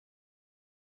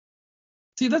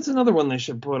 See, that's another one they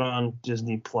should put on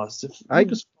Disney Plus.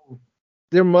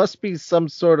 There must be some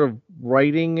sort of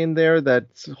writing in there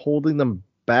that's holding them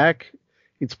back.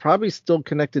 It's probably still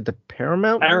connected to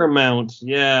Paramount. Paramount,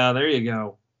 yeah, there you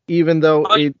go. Even though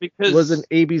was an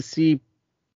ABC,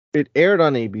 it aired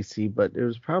on ABC, but it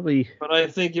was probably. But I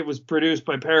think it was produced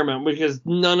by Paramount because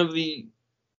none of the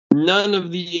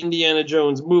Indiana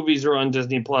Jones movies are on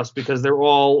Disney Plus because they're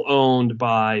all owned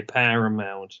by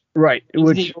Paramount. Right,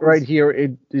 right here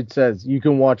it says you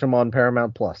can watch them on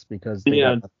Paramount Plus because they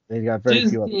got very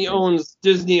few.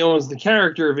 Disney owns the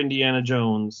character of Indiana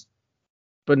Jones,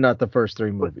 but not the first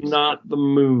three movies. But not the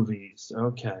movies.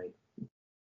 Okay.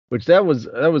 Which that was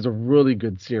a really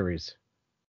good series.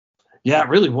 Yeah, it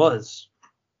really was.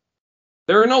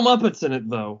 There are no Muppets in it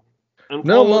though. And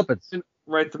no Paul Muppets. Didn't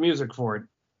write the music for it.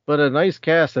 But a nice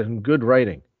cast and good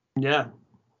writing. Yeah.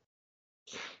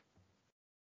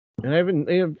 And I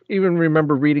even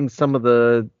remember reading some of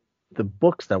the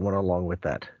books that went along with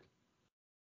that.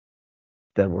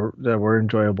 That were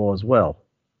enjoyable as well.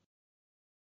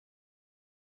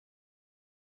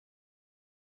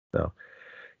 So,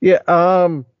 yeah.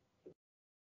 I'm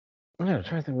trying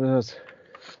to think what else.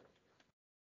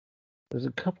 There's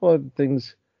a couple of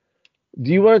things.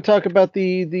 Do you want to talk about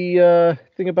the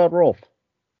thing about Rolf?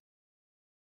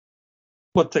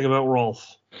 What thing about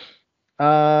Rolf?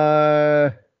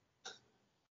 Rolf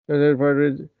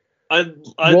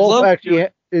actually,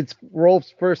 it's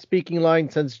Rolf's first speaking line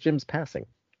since Jim's passing.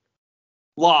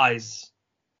 Lies,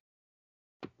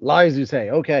 you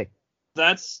say? Okay.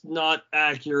 That's not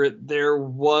accurate. There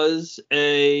was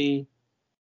they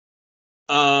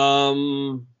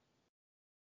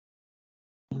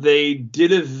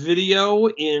did a video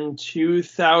in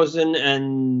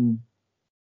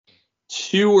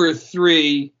 2002 or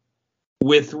 3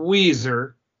 with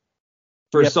Weezer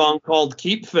for a song called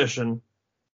Keep Fishing,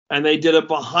 and they did a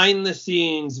behind the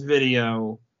scenes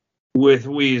video with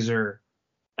Weezer,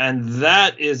 and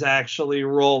that is actually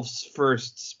Rolf's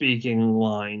first speaking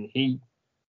line.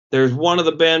 There's one of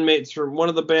the band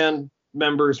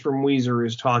members from Weezer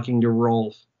is talking to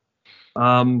Rolf.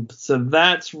 So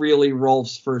that's really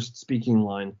Rolf's first speaking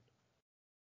line.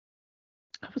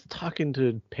 I was talking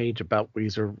to Paige about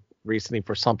Weezer recently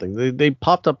for something. They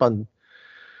popped up on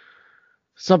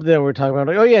something that we were talking about.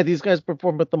 Like, oh yeah, these guys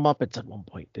performed with the Muppets at one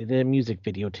point. They did a music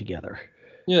video together.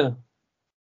 Yeah.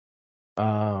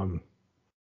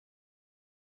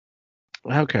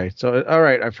 Okay, so all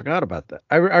right, I forgot about that.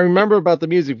 I remember about the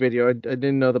music video. I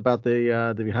didn't know about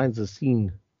the behind the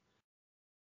scene.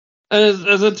 And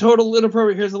as a total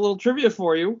inappropriate, here's a little trivia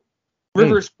for you.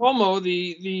 Rivers Cuomo,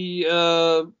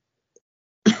 the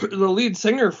the lead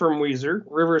singer from Weezer,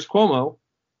 Rivers Cuomo,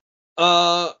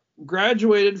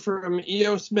 graduated from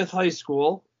E.O. Smith High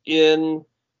School in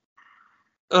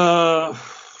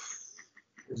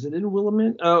is it in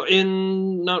Willamette? Oh,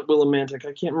 not Willimantic.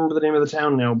 I can't remember the name of the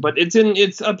town now, but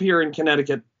it's up here in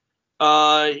Connecticut.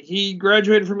 He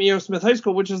graduated from E.O. Smith High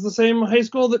School, which is the same high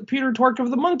school that Peter Tork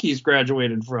of the Monkees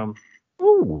graduated from.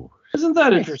 Ooh, isn't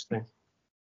that interesting?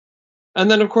 And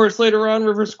then, of course, later on,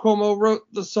 Rivers Cuomo wrote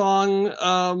the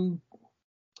song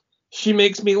 "She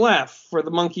Makes Me Laugh" for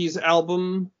the Monkees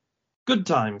album "Good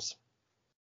Times,"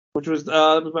 which was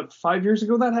about 5 years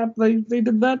ago that happened. They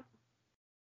did that.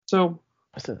 So.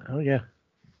 Oh yeah.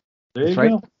 There you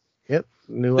go. Yep.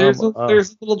 New there's album.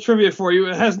 There's a little trivia for you.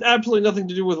 It has absolutely nothing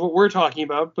to do with what we're talking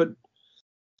about, but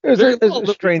there's a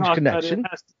strange connection. It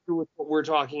has to do with what we're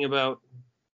talking about.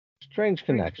 Strange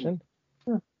connection.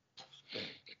 Yeah.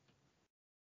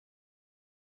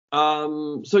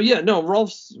 So yeah, no,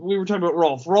 we were talking about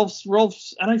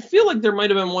Rolf's, and I feel like there might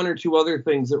have been one or two other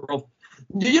things that Rolf.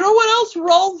 Do you know what else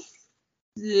Rolf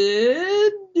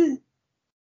did?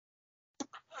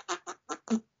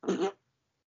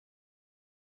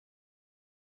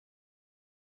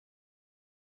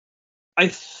 I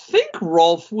think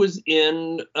Rolf was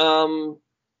in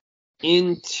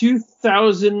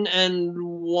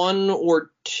 2001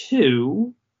 or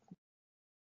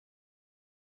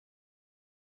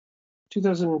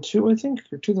 2002, I think,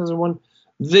 or 2001.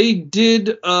 They did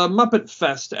a Muppet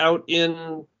Fest out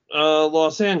in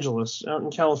Los Angeles, out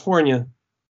in California.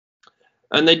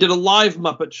 And they did a live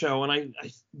Muppet show, and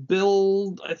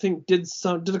Bill, I think, did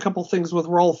a couple things with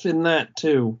Rolf in that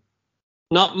too.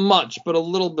 Not much, but a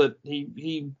little bit.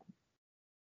 He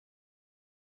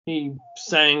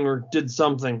sang or did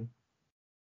something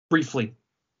briefly.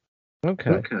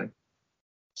 Okay.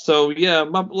 So yeah,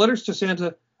 Letters to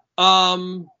Santa.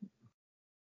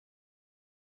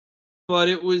 But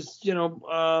it was,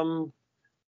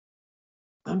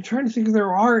 I'm trying to think if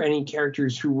there are any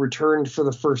characters who returned for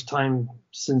the first time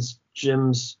since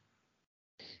Jim's.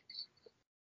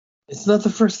 It's not the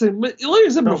first thing, but like I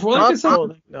said before,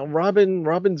 Robin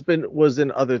was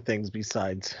in other things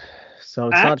besides, so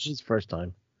it's not his first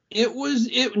time. It was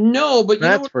no, but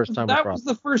Matt's first time. That was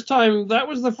the first time. That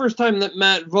was the first time that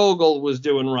Matt Vogel was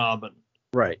doing Robin.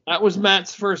 Right. That was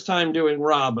Matt's first time doing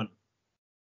Robin.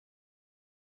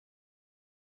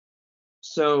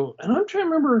 So, and I'm trying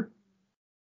to remember.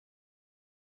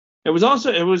 It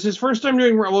was his first time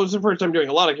doing. Well, it was the first time doing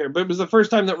a lot of characters, but it was the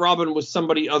first time that Robin was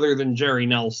somebody other than Jerry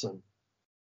Nelson.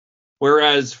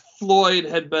 Whereas Floyd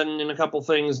had been in a couple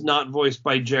things not voiced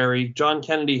by Jerry. John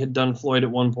Kennedy had done Floyd at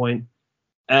one point,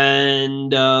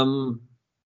 and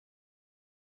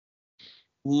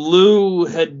Lou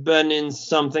had been in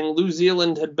something. Lou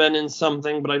Zealand had been in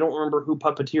something, but I don't remember who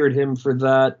puppeteered him for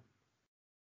that.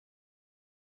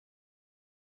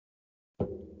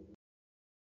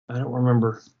 I don't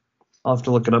remember. I'll have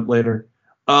to look it up later.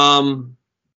 So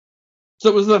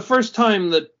it was the first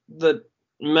time that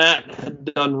Matt had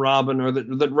done Robin, or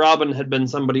that Robin had been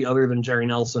somebody other than Jerry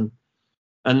Nelson.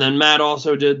 And then Matt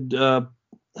also did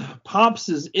Pops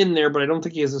is in there, but I don't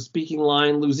think he has a speaking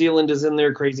line. New Zealand is in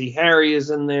there. Crazy Harry is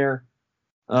in there.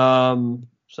 So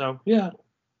yeah.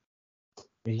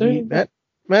 Matt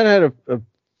had a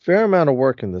fair amount of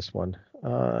work in this one.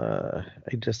 I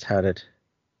just had it.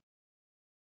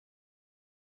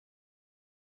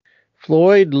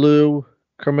 Floyd, Lou,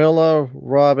 Carmilla,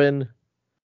 Robin,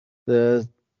 the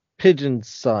pigeon's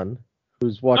son,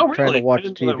 who's trying to watch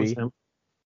TV.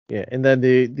 Yeah, and then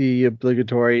the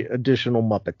obligatory additional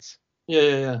Muppets.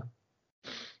 Yeah.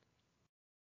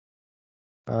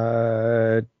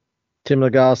 Tim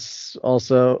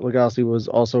Lagasse was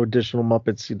also additional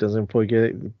Muppets. He doesn't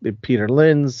forget Peter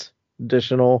Linz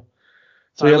additional.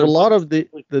 So we have a lot of the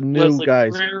new Leslie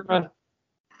guys. Carrera.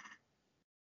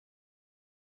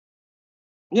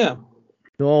 Yeah.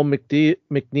 Noel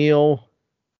McNeil,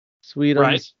 Sweetums,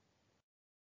 Right.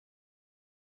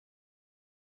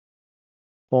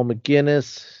 Paul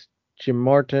McGinnis, Jim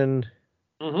Martin.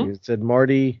 You said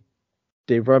Marty,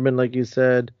 Dave Rubin, like you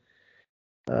said.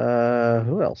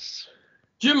 Who else?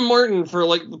 Jim Martin, for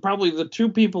like probably the two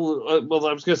people, well,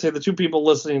 I was going to say the two people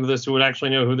listening to this who would actually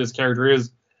know who this character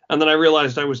is, and then I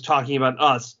realized I was talking about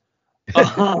us.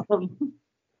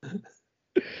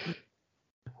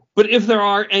 But if there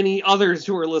are any others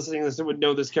who are listening to this that would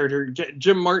know this character,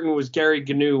 Jim Martin was Gary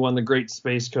Gnu on the Great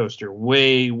Space Coaster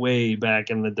way, way back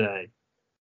in the day.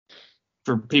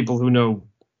 For people who know,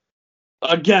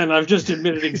 again, I've just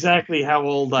admitted exactly how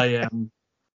old I am.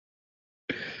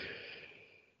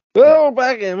 Well,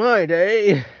 back in my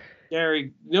day.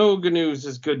 No Gnu's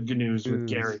is good Gnu's with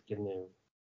Gary Gnu.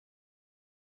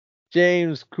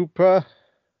 James Krupa.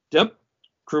 Yep.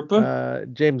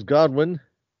 Krupa. James Godwin.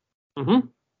 Mm-hmm.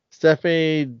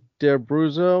 Stephanie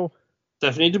D'Abruzzo.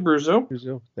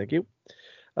 D'Abruzzo. Thank you.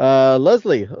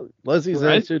 Leslie. Leslie's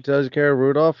Right. next to Kara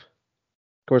Rudolph.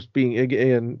 Of course, being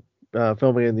in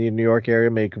filming in the New York area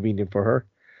made it convenient for her.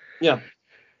 Yeah.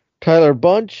 Tyler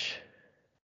Bunch.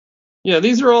 Yeah,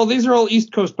 these are all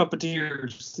East Coast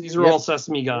puppeteers. These are Yep. all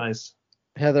Sesame guys.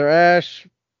 Heather Ash.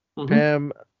 Mhm.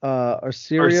 Pam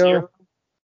Arcerio.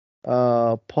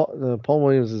 Paul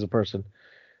Williams is a person.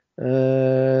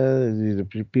 These are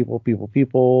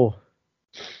people.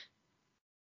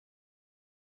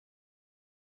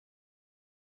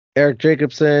 Eric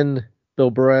Jacobson,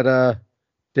 Bill Beretta,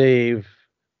 Dave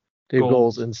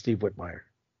Goles, and Steve Whitmire.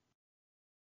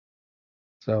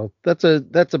 So that's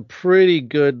a pretty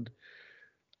good,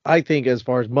 I think, as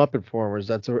far as Muppet performers,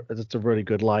 that's a really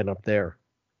good lineup there.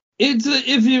 It's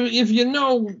if you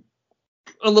know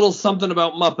a little something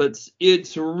about Muppets,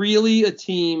 it's really a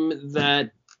team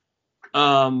that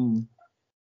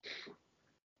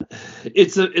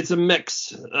it's a mix.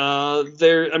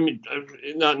 There, I mean,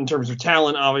 not in terms of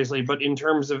talent, obviously, but in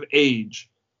terms of age,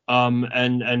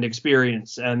 and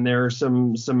experience. And there are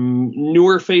some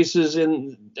newer faces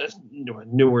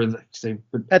newer.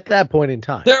 But At that point in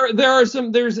time, there are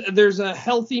some. There's a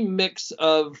healthy mix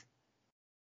of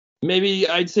maybe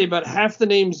I'd say about half the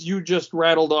names you just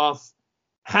rattled off.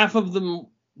 Half of them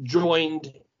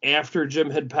joined after Jim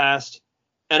had passed,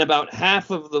 and about half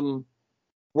of them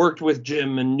worked with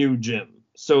Jim and knew Jim.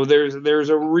 So there's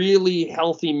a really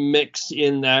healthy mix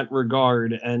in that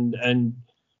regard, and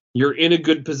you're in a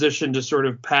good position to sort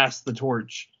of pass the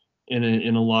torch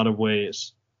in a lot of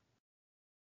ways.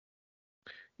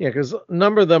 yeah, because a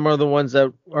number of them are the ones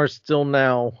that are still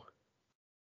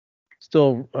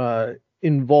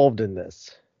involved in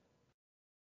this.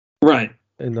 Right.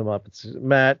 In the Muppets,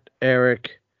 Matt,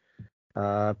 Eric,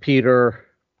 Peter.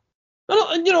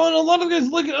 And a lot of the guys,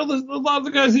 like a lot of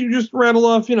the guys that you just rattled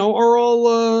off, are all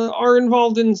are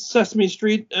involved in Sesame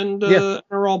Street and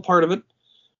are all part of it.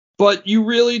 But you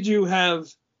really do have,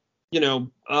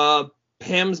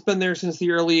 Pam's been there since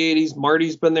the early 80s.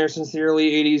 Marty's been there since the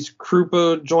early 80s.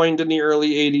 Krupa joined in the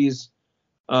early 80s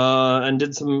and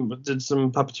did some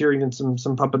puppeteering and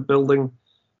some puppet building.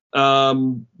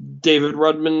 David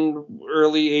Rudman,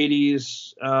 early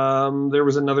 80s. There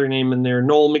was another name in there.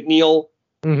 Noel McNeil.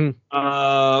 Mm-hmm.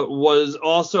 Was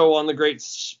also on the Great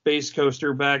Space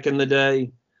Coaster back in the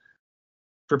day.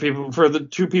 For the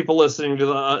two people listening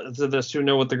to this who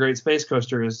know what the Great Space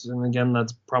Coaster is, and again,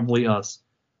 that's probably us.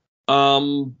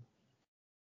 So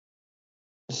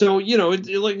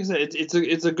like I said,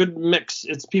 it's a good mix.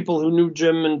 It's people who knew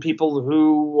Jim and people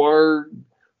who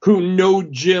know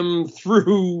Jim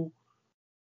through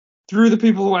the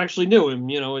people who actually knew him.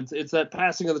 It's that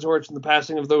passing of the torch and the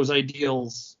passing of those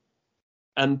ideals.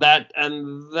 And that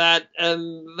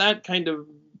kind of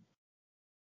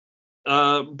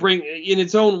in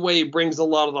its own way brings a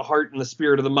lot of the heart and the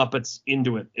spirit of the Muppets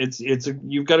into it.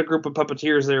 You've got a group of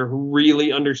puppeteers there who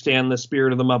really understand the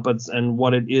spirit of the Muppets and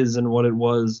what it is and what it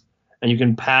was, and you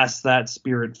can pass that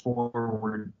spirit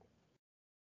forward.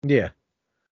 Yeah.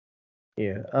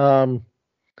 One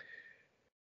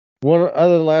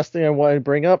other last thing I wanted to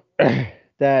bring up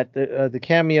that the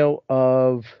cameo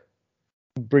of,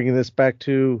 bringing this back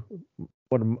to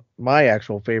one of my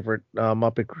actual favorite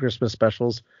Muppet Christmas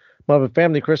specials, Muppet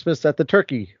Family Christmas, that the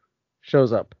turkey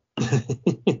shows up. And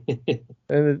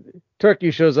the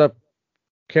turkey shows up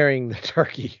carrying the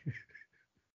turkey.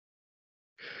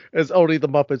 As only the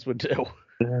Muppets would do.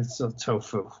 That's a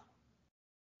tofu.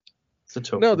 It's a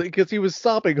tofu. No, because he was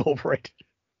sobbing over it.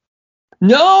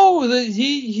 No, but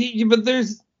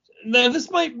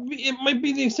this might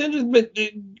be the extension, but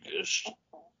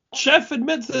Chef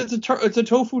admits that it's a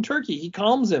tofu turkey. He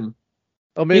calms him.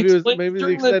 Oh, maybe it was the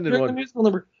extended one.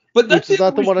 Number. But that's which is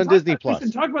not the one on Disney Plus. We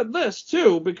can talk about this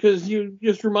too, because you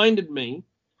just reminded me.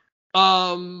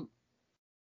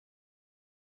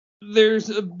 There's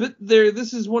a bit there.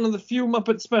 This is one of the few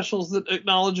Muppet specials that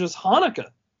acknowledges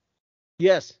Hanukkah.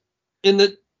 Yes. In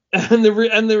that and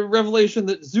the revelation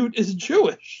that Zoot is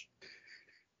Jewish.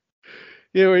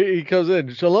 Yeah, where he comes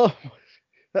in, Shalom,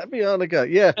 happy Hanukkah.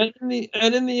 Yeah, And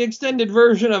in the extended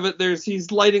version of it,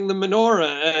 he's lighting the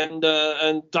menorah,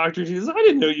 and Dr. G says, "I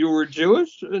didn't know you were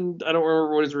Jewish," and I don't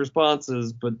remember what his response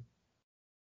is, but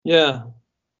yeah,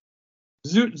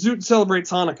 Zoot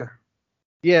celebrates Hanukkah.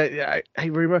 yeah, I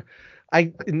remember.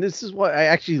 And this is why I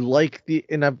actually like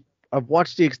I've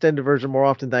watched the extended version more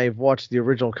often than I've watched the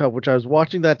original cut. Which I was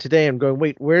watching that today. I'm going,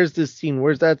 wait, where's this scene?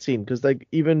 Where's that scene? Because like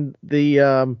even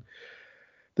the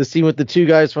scene with the two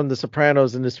guys from The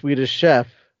Sopranos and the Swedish chef,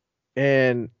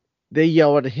 and they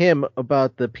yell at him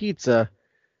about the pizza,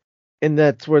 and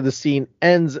that's where the scene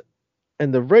ends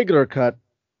in the regular cut,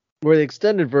 where the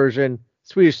extended version,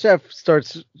 Swedish chef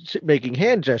starts making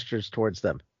hand gestures towards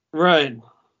them. Right.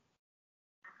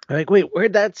 I'm like, wait,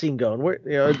 where'd that scene go?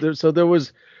 And so there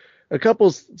was a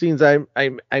couple scenes I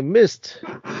missed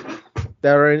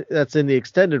that's in the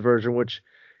extended version, which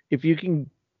if you can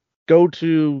go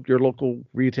to your local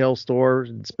retail store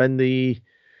and spend the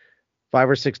 $5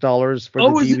 or $6 for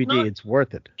the DVD, it's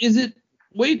worth it. Is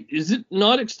it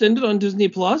not extended on Disney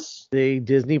Plus? The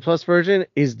Disney Plus version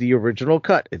is the original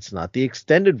cut. It's not the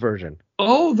extended version.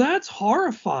 Oh, that's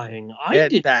horrifying.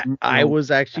 I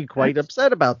was actually quite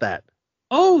upset about that.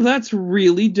 Oh, that's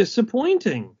really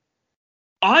disappointing.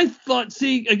 I thought,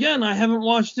 see, again, I haven't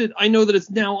watched it. I know that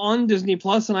it's now on Disney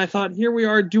Plus, and I thought, here we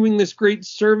are doing this great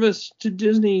service to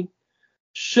Disney,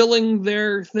 shilling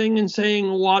their thing and saying,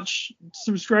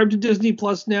 subscribe to Disney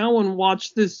Plus now and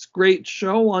watch this great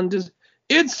show on Disney.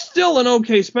 It's still an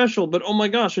okay special, but oh my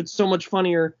gosh, it's so much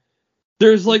funnier.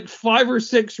 There's like 5 or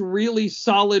 6 really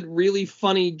solid, really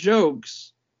funny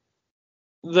jokes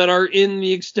that are in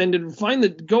the extended.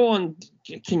 Go on.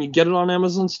 Can you get it on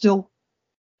Amazon still?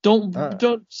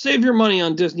 Don't save your money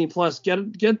on Disney Plus.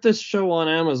 Get this show on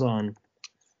Amazon.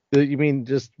 You mean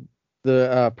just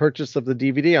the purchase of the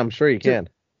DVD? I'm sure you can.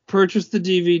 Purchase the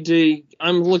DVD.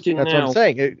 I'm looking now. That's what I'm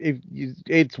saying.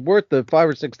 It's worth the $5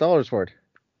 or $6 for it.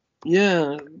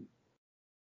 Yeah.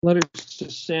 Letters to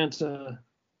Santa.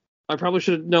 I probably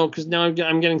should know because now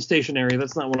I'm getting stationery.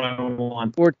 That's not what I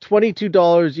want. For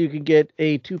 $22, you can get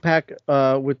a 2-pack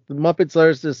with the Muppets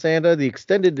Letters to Santa, the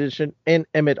extended edition, and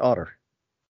Emmett Otter.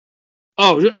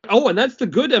 Oh, and that's the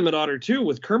good Emmett Otter too,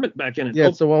 with Kermit back in it. Yeah,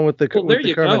 it's the one with the Kermit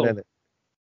in it.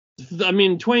 I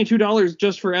mean, $22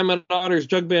 just for Emmett Otter's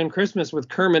Jug Band Christmas with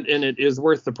Kermit in it is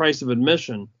worth the price of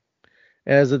admission.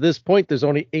 As of this point, there's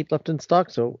only 8 left in stock,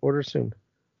 so order soon.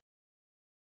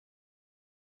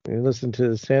 You listen to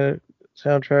the Santa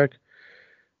soundtrack.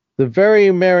 The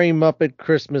Very Merry Muppet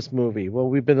Christmas Movie. Well,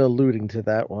 we've been alluding to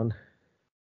that one.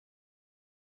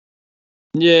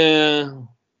 Yeah.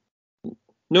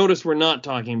 Notice we're not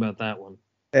talking about that one.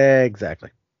 Exactly.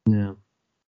 Yeah.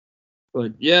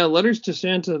 But yeah, Letters to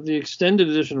Santa, the extended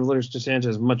edition of Letters to Santa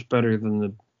is much better than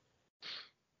the...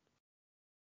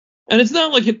 And it's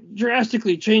not like it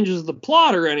drastically changes the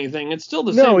plot or anything. It's still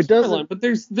the same storyline. But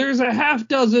there's a half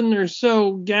dozen or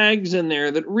so gags in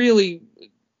there that really...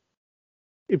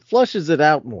 It flushes it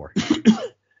out more.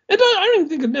 I don't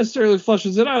think it necessarily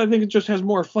flushes it out. I think it just has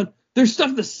more fun. There's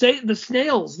stuff the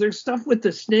snails. There's stuff with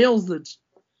the snails that's...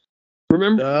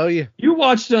 Remember? Oh yeah. You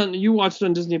watched on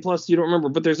Disney Plus. You don't remember,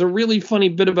 but there's a really funny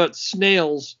bit about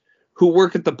snails who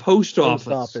work at the post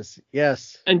office.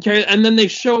 Yes. And then they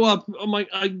show up. Oh my!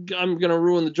 I'm gonna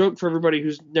ruin the joke for everybody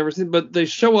who's never seen. But they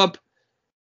show up.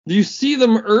 You see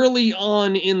them early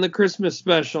on in the Christmas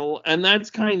special, and that's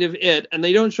kind of it. And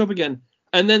they don't show up again.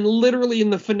 And then literally in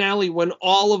the finale, when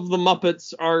all of the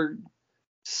Muppets are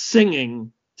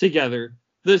singing together,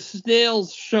 the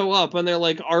snails show up, and they're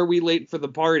like, "Are we late for the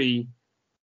party?"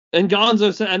 And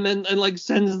Gonzo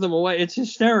sends them away. It's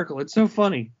hysterical. It's so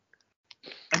funny.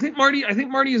 I think Marty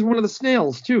is one of the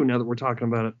snails too. Now that we're talking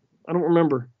about it, I don't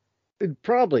remember.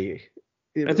 Probably.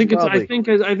 I think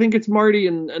it's Marty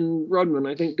and Rudman.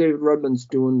 I think David Rudman's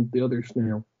doing the other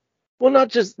snail. Well, not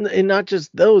just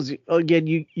those. Again,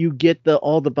 you get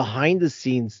all the behind the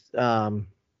scenes, the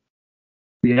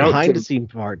scene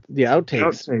part, the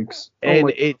outtakes. And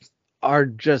it are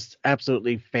just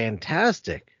absolutely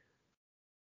fantastic.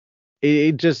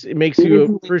 It makes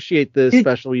you appreciate the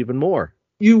special even more.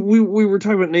 We were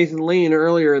talking about Nathan Lane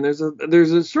earlier, and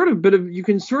there's a sort of bit of, you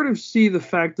can sort of see the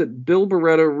fact that Bill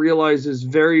Beretta realizes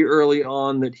very early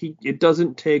on that it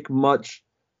doesn't take much.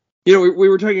 You know, we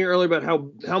were talking earlier about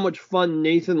how much fun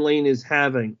Nathan Lane is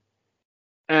having,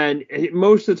 and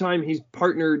most of the time he's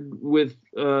paired with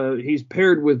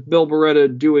Bill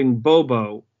Beretta doing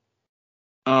Bobo,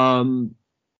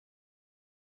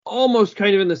 almost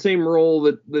kind of in the same role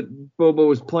that Bobo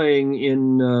was playing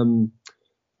in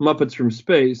Muppets from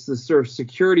Space, the sort of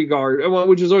security guard, well,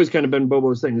 which has always kind of been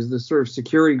Bobo's thing, is this sort of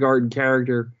security guard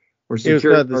character or It was security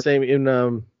kind of the guard, same in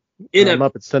inept,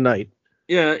 Muppets Tonight.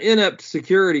 inept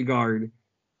security guard.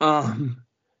 Hey,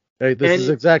 this And is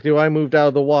exactly why I moved out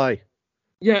of the Y.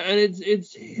 yeah, and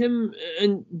it's him,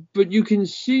 but you can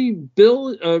see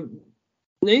Bill,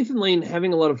 Nathan Lane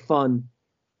having a lot of fun,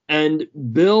 and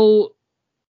Bill,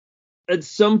 at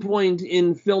some point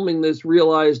in filming this,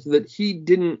 realized that he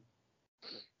didn't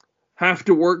have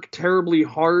to work terribly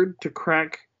hard to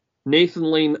crack Nathan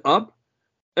Lane up,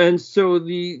 and so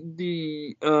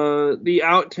the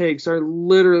outtakes are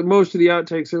literally, most of the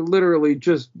outtakes are literally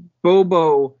just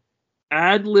Bobo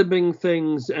ad-libbing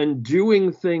things and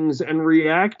doing things and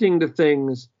reacting to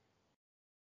things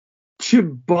to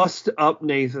bust up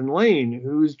Nathan Lane,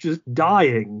 who's just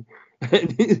dying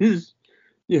and is,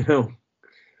 so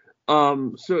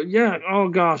yeah, oh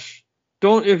gosh,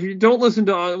 if you don't listen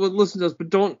to us, but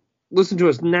don't listen to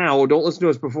us now, don't listen to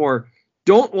us before,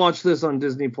 don't watch this on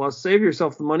Disney Plus, save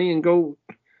yourself the money and go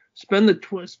spend the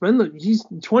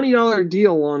 $20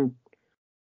 deal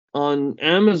on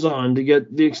Amazon to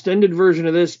get the extended version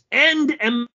of this and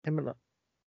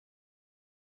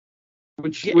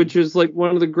which is like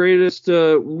one of the greatest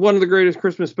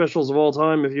Christmas specials of all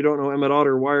time. If you don't know Emmett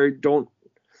Otter, why don't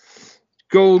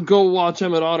go watch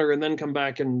Emmett Otter and then come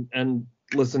back and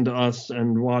listen to us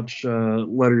and watch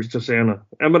Letters to Santa.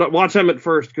 Watch Emmett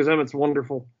first, because Emmett's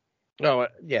wonderful. Oh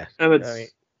yeah,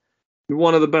 Emmett's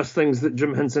one of the best things that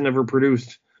Jim Henson ever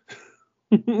produced.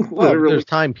 Well, there's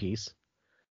Timepiece.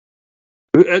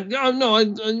 No, I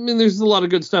mean, there's a lot of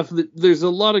good stuff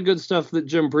that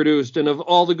Jim produced, and of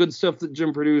all the good stuff that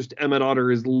Jim produced, Emmett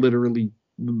Otter is literally,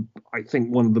 I think,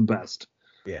 one of the best.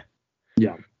 Yeah.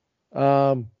 Yeah.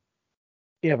 Yeah,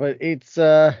 but it's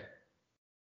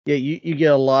you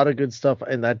get a lot of good stuff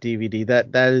in that DVD.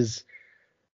 That is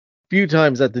few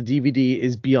times that the DVD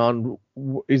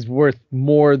is worth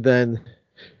more than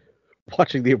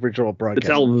watching the original broadcast.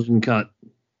 The television cut.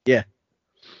 Yeah.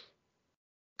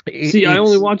 See, I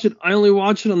only watch it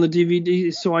on the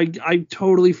DVD, so I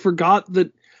totally forgot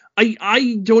that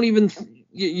I don't even,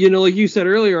 like you said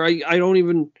earlier, I don't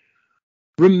even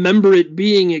remember it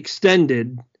being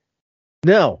extended.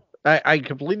 No, I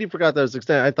completely forgot that it was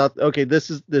extended. I thought, okay, this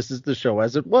is the show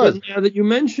as it was. But now that you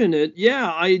mention it,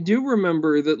 yeah, I do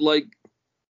remember that, like,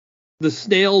 the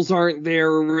snails aren't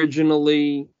there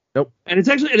originally. Nope. And it's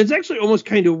actually almost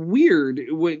kind of weird,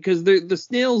 because the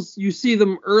snails, you see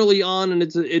them early on, and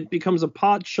it becomes a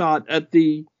pot shot at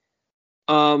the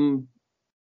post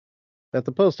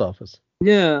office.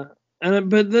 Yeah,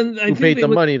 but then I think paid the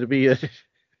money to be.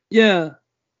 Yeah.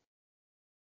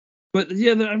 But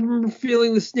yeah, I remember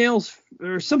feeling the snails,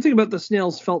 or something about the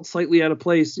snails felt slightly out of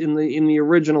place in the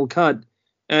original cut,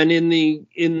 and in the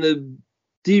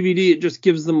DVD it just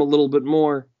gives them a little bit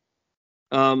more.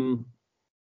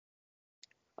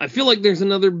 I feel like there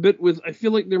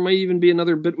might even be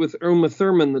another bit with Uma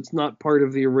Thurman that's not part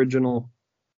of the original.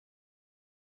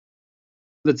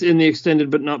 That's in the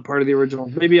extended, but not part of the original.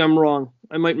 Maybe I'm wrong.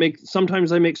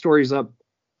 Sometimes I make stories up.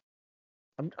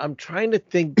 I'm trying to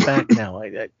think back now.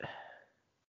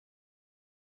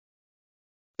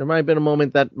 There might have been a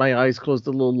moment that my eyes closed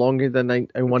a little longer than I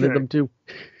wanted them to.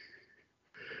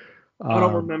 I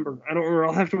don't remember.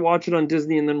 I'll have to watch it on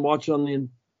Disney and then watch it on the.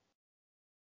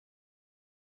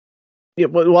 Yeah,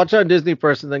 but watch it on Disney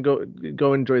first and then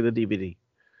go enjoy the DVD.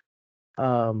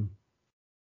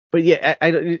 But yeah,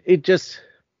 it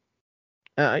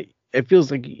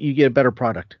feels like you get a better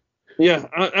product. Yeah,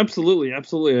 absolutely, I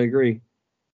agree.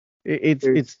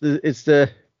 It's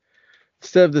the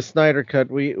instead of the Snyder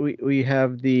cut, we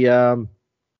have the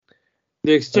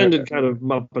extended cut of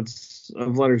Muppets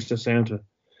of Letters to Santa.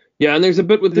 Yeah, and there's a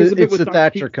bit with the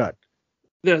Thatcher cut.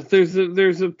 Yeah,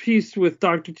 there's a piece with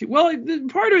Dr. T. Well,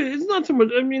 part of it is not so much.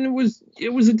 I mean, it was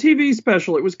a TV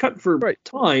special. It was cut for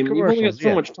time. You've only got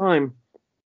so much time.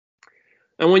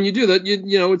 And when you do that,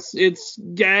 it's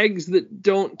gags that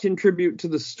don't contribute to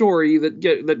the story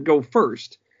that go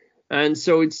first. And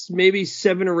so it's maybe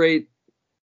 7 or 8,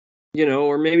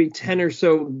 or maybe 10 or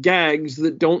so gags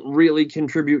that don't really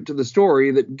contribute to the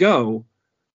story that go.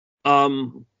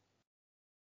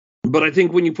 But I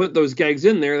think when you put those gags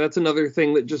in there, that's another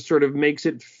thing that just sort of makes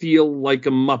it feel like a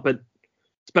Muppet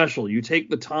special. You take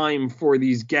the time for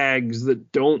these gags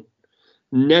that don't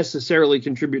necessarily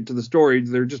contribute to the story.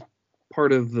 They're just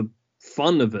part of the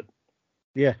fun of it.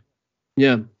 Yeah.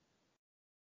 Yeah.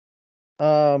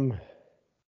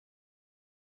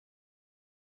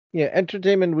 Yeah,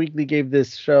 Entertainment Weekly gave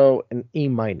this show an E-.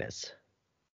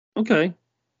 Okay.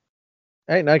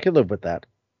 I could live with that.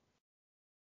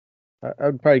 I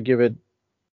would probably give it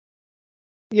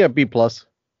Yeah, B plus,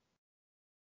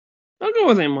 I'll go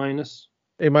with A minus.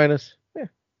 A minus. Yeah.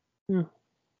 Yeah.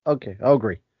 Okay, I'll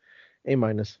agree. A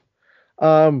minus.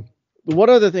 One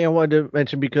other thing I wanted to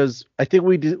mention, because I think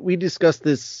we discussed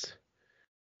this.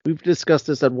 We've discussed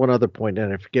this at one other point,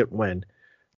 and I forget when.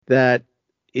 That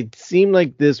it seemed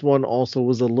like this one also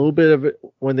was a little bit of it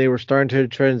when they were starting to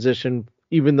transition,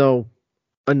 even though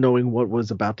unknowing what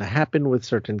was about to happen with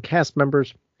certain cast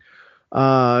members,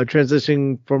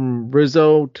 transitioning from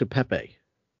Rizzo to Pepe.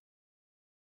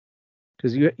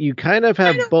 Because you kind of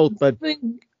have both, but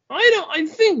I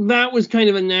think that was kind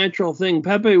of a natural thing.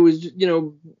 Pepe was,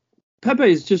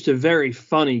 Pepe is just a very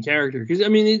funny character. Because I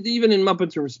mean, even in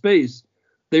Muppets from Space,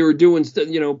 they were doing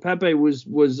Pepe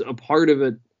was a part of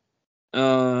it,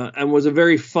 and was a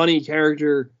very funny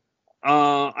character.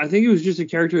 I think it was just a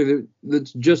character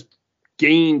that's just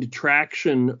gained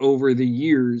traction over the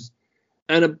years,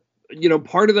 and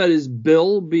part of that is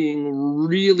Bill being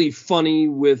really funny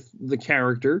with the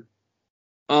character.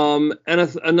 And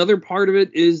another part of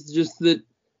it is just that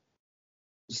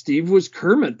Steve was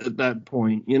Kermit at that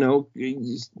point.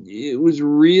 It was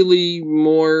really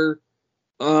more,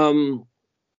 you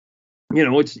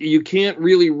can't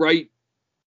really write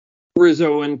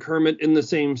Rizzo and Kermit in the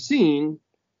same scene,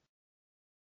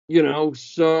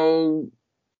 so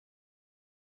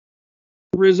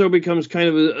Rizzo becomes kind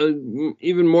of a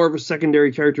even more of a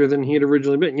secondary character than he had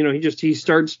originally been. He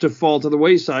starts to fall to the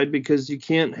wayside because you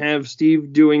can't have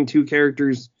Steve doing two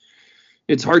characters.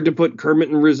 It's hard to put Kermit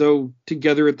and Rizzo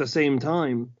together at the same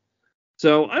time.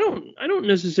 So I don't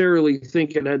necessarily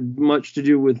think it had much to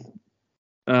do with,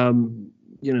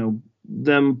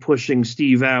 them pushing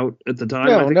Steve out at the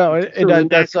time.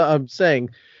 That's what I'm saying.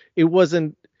 It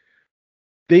wasn't.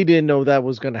 They didn't know that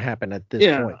was going to happen at this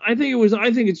point. I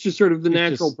think it's just sort of the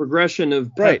natural progression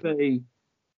of Pepe. Right.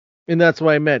 And that's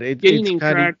what I meant. Gaining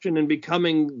traction and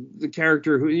becoming the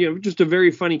character who, just a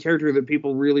very funny character that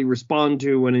people really respond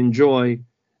to and enjoy.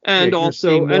 And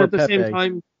also, and at the same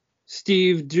time,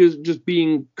 Steve just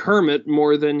being Kermit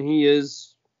more than he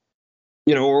is,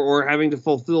 or having to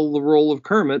fulfill the role of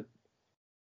Kermit.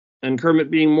 And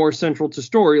Kermit being more central to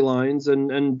storylines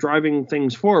and driving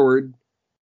things forward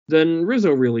than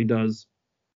Rizzo really does.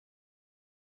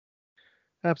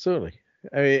 Absolutely.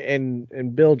 I mean,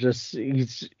 and Bill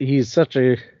he's such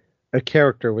a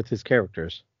character with his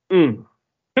characters.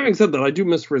 Having said that, I do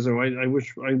miss Rizzo. I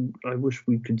wish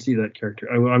we could see that character.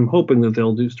 I'm hoping that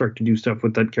they'll start to do stuff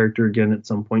with that character again at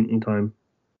some point in time.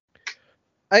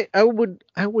 I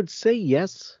would say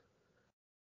yes,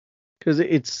 because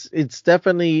it's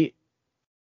definitely,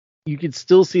 you can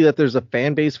still see that there's a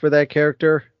fan base for that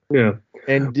character. Yeah.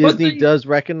 And Disney does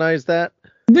recognize that.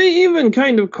 They even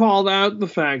kind of called out the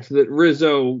fact that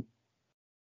Rizzo,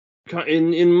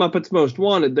 in Muppets Most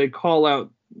Wanted, they call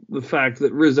out the fact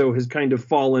that Rizzo has kind of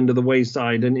fallen to the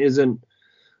wayside and isn't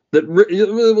that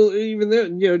even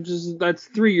then, just that's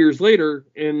 3 years later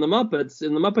in the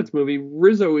Muppets movie,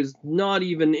 Rizzo is not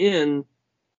even in,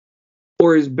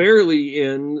 or is barely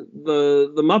in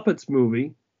the Muppets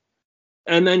movie.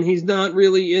 And then he's not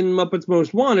really in Muppets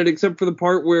Most Wanted, except for the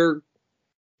part where,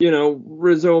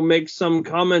 Rizzo makes some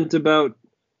comment about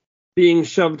being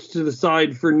shoved to the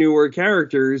side for newer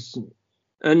characters,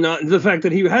 and not the fact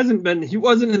that he wasn't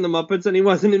in the Muppets and he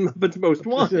wasn't in Muppets Most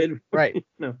Wanted. Right.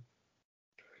 No.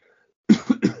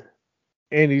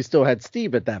 And he still had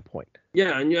Steve at that point.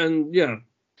 Yeah, and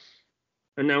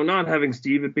now not having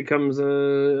Steve, it becomes a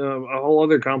whole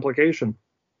other complication.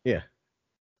 Yeah.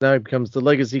 Now it becomes the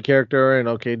legacy character, and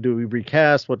okay, do we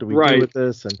recast? What do we do with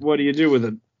this? And what do you do with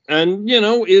it? And,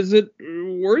 is it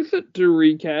worth it to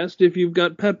recast if you've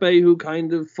got Pepe who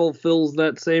kind of fulfills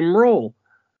that same role?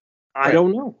 I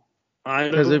don't know.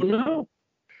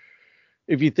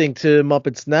 If you think to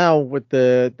Muppets Now with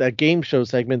that game show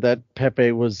segment that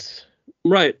Pepe was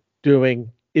doing,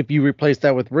 if you replace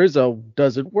that with Rizzo,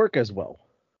 does it work as well?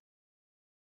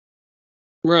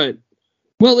 Right.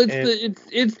 Well,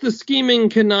 it's the scheming,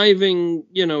 conniving,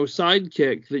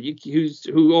 sidekick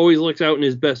that who always looks out in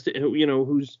his best,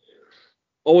 who's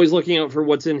always looking out for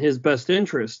what's in his best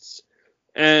interests,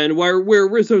 and where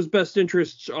Rizzo's best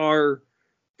interests are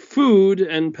food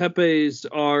and Pepe's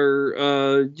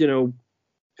are,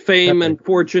 fame and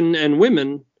fortune and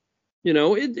women.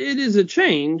 It is a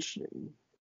change.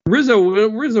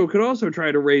 Rizzo could also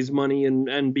try to raise money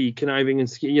and be conniving and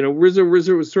Rizzo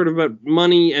was sort of about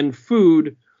money and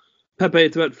food. Pepe,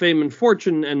 it's about fame and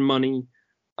fortune and money.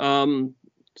 So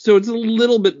it's a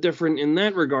little bit different in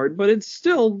that regard, but it's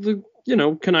still the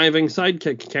conniving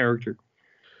sidekick character.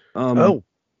 That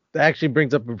actually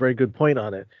brings up a very good point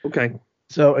on it. Okay.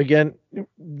 So again,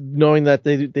 knowing that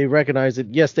they recognize it,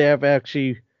 yes, they have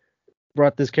actually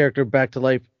brought this character back to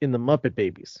life in the Muppet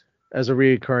Babies as a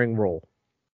recurring role,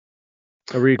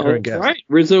 a Oh, recurring that's guest. right.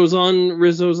 Rizzo's on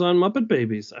Muppet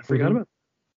Babies. I forgot Mhm. about.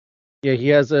 Yeah, he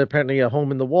has apparently a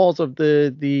home in the walls of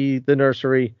the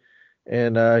nursery,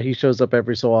 and he shows up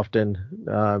every so often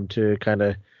to kind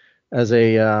of as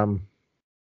a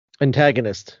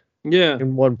antagonist Yeah,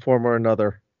 in one form or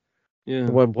another. yeah.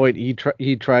 At one point,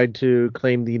 he tried to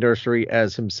claim the nursery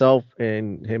as himself,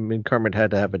 and him and Kermit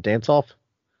had to have a dance off.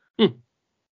 Hmm.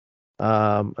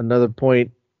 Another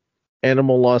point,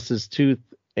 Animal lost his tooth,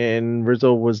 and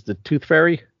Rizzo was the tooth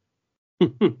fairy.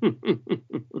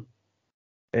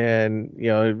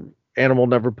 And Animal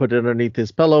never put it underneath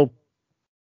his pillow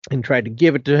and tried to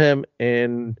give it to him.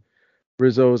 And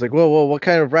Rizzo was like, "Whoa, what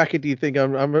kind of racket do you think?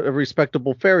 I'm a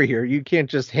respectable fairy here. You can't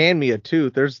just hand me a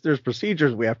tooth. There's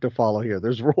procedures we have to follow here.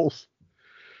 There's rules."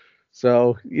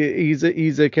 So he's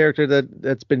a character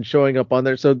that's been showing up on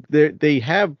there. So they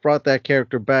have brought that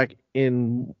character back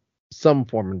in some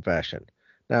form and fashion.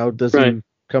 Now, does Right. he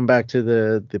come back to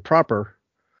the proper?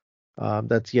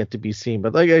 That's yet to be seen.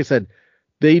 But like I said,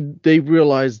 they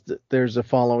realized that there's a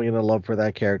following and a love for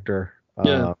that character.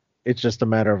 Yeah. It's just a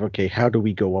matter of, okay, how do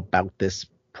we go about this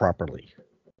properly,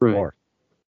 Right. or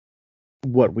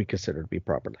what we consider to be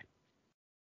properly.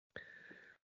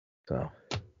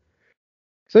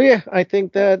 So yeah, I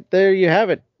think that there you have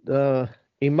it. A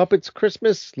Muppets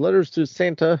Christmas, Letters to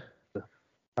Santa.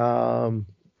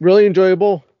 Really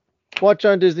enjoyable. Watch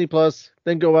on Disney Plus,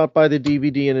 then go out, buy the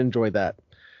DVD and enjoy that.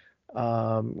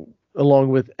 Along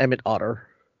with Emmett Otter.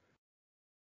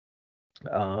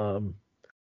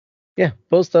 Yeah,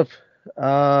 both stuff.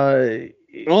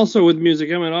 Also with music,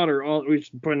 Emmett Otter. We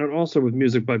should point out also with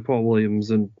music by Paul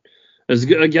Williams, and as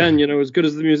good, again, as good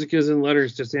as the music is in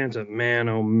Letters to Santa, man,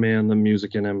 oh man, the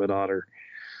music in Emmett Otter.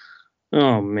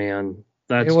 Oh man,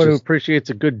 that's anyone who just appreciates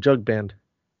a good jug band.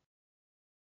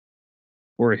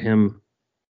 or him.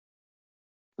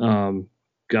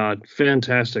 God,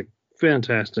 fantastic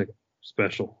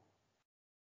special.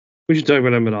 We should talk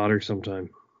about Emmett Otter sometime.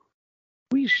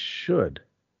 We should.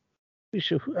 I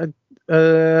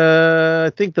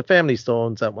think the family still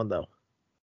owns that one though.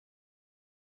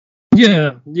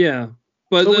 Yeah,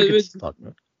 but So we could talk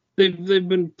about it. they've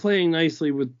been playing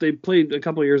nicely with. They played a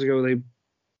couple of years ago.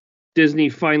 Disney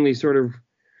finally sort of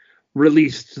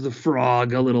released the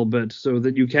frog a little bit so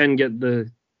that you can get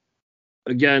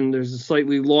there's a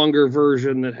slightly longer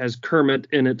version that has Kermit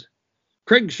in it.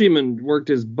 Craig Sheeman worked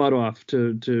his butt off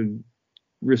to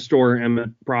restore Emmett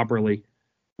properly.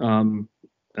 And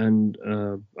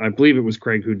I believe it was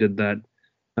Craig who did that.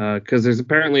 Because there's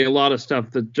apparently a lot of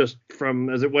stuff that just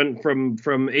as it went from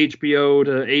HBO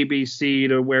to ABC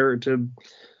to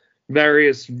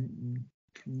various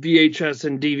VHS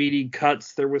and DVD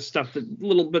cuts, there was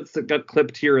little bits that got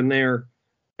clipped here and there,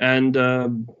 and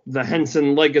the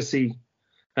Henson Legacy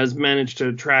has managed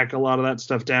to track a lot of that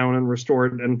stuff down and restore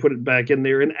it and put it back in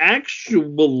there. And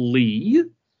actually,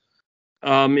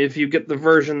 if you get the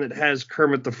version that has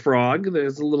Kermit the Frog,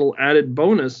 there's a little added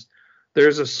bonus.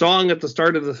 There's a song at the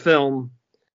start of the film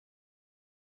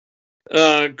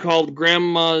called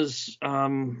Grandma's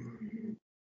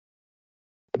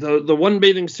the one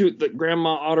bathing suit that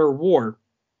Grandma Otter wore,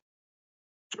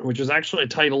 which is actually a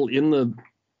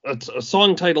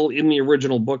song title in the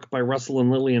original book by Russell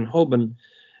and Lillian Hoban.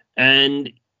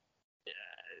 And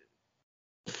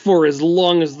for as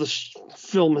long as the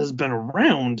film has been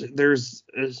around,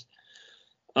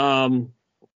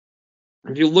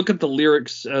 if you look at the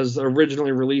lyrics as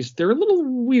originally released, they're a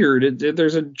little weird.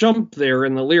 There's a jump there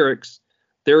in the lyrics.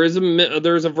 There's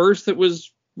a verse that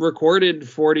was recorded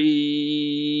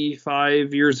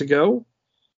 45 years ago,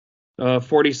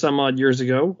 40 some odd years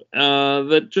ago,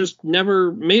 that just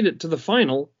never made it to the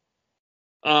final.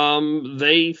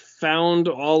 They found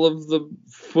all of the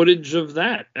footage of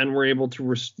that and were able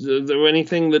to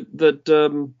anything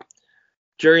that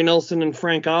Jerry Nelson and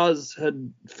Frank Oz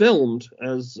had filmed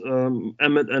as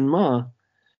Emmett and Ma,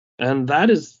 and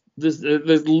that is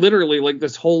there's literally like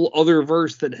this whole other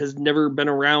verse that has never been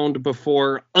around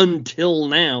before until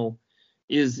now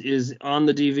is on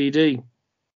the DVD.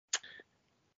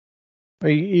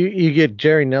 You get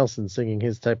Jerry Nelson singing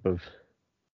his type of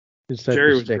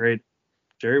Jerry was shtick. great.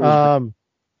 Jerry was great.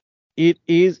 It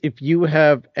is, if you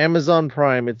have Amazon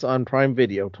Prime, it's on Prime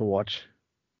Video to watch.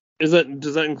 Does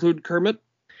that include Kermit?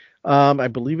 I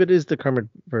believe it is the Kermit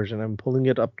version. I'm pulling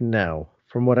it up now.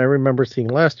 From what I remember seeing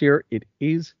last year, it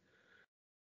is.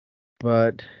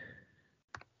 But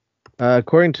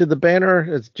according to the banner,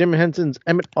 it's Jim Henson's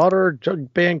Emmett Otter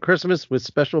Jug Band Christmas with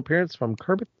special appearance from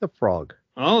Kermit the Frog.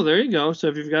 Oh, there you go. So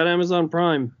if you've got Amazon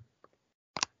Prime,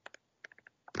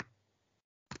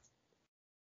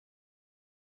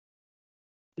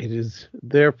 It is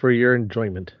there for your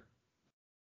enjoyment.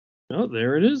 oh,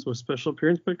 there it is with special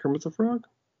appearance by Kermit the Frog.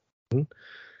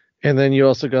 And then you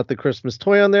also got the Christmas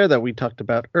toy on there that we talked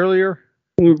about earlier.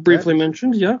 We briefly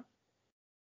mentioned, yeah.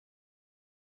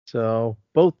 So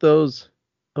both those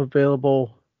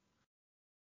available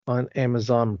on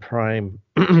Amazon Prime.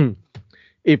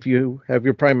 If you have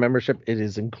your Prime membership, it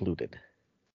is included.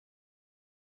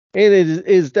 And it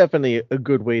is definitely a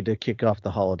good way to kick off the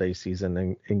holiday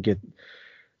season and get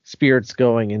spirits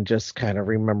going and just kind of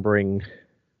remembering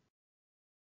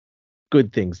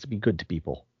good things to be good to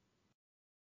people.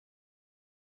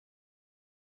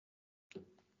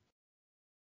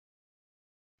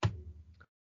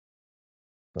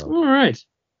 So, All right.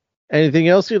 anything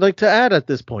else you'd like to add at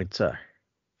this point, sir?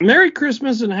 Merry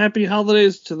Christmas and Happy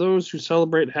Holidays to those who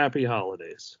celebrate Happy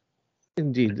Holidays.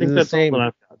 Indeed, I think the that's same. all that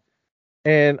I've got.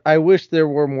 And I wish there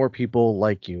were more people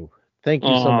like you. Thank you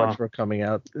so Aw. much for coming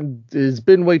out. It's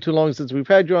been way too long since we've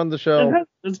had you on the show.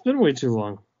 It's been way too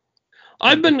long.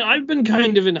 I've been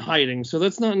kind of in hiding, so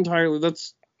that's not entirely.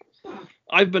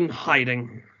 I've been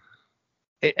hiding.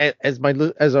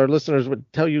 As our listeners would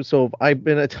tell you, so I've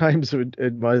been at times with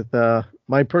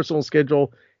my personal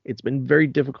schedule. It's been very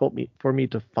difficult for me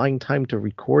to find time to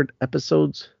record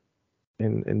episodes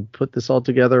and put this all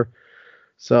together.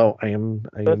 So I am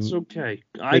That's okay.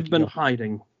 I've been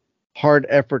hiding. hard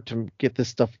effort to get this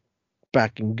stuff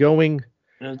back and going.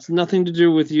 And it's nothing to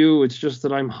do with you. It's just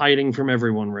that I'm hiding from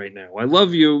everyone right now. I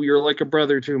love you. You're like a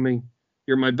brother to me.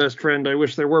 You're my best friend. I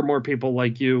wish there were more people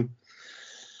like you.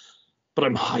 But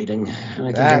I'm hiding. And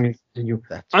I think I'm going to continue.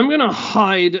 I'm going to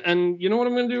hide. And you know what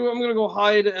I'm going to do? I'm going to go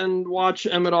hide and watch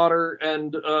Emmett Otter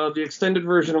and the extended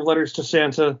version of Letters to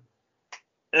Santa.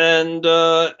 And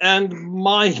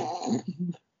my...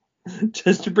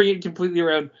 just to bring it completely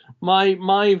around,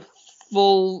 my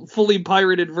fully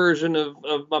pirated version of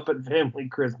Muppet Family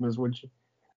Christmas, which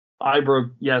I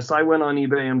broke. Yes, I went on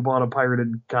eBay and bought a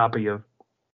pirated copy of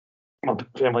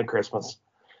Muppet Family Christmas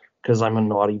because I'm a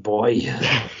naughty boy.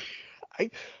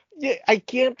 I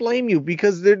can't blame you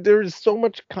because there's so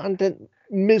much content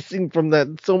missing from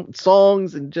that, some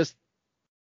songs and just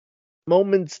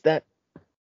moments that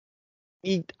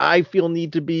I feel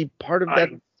need to be part of that.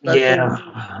 Yeah,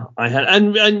 I had,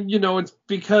 and you know, it's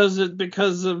because of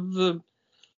the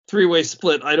three-way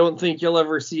split. I don't think you'll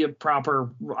ever see a release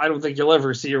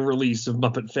of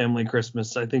Muppet Family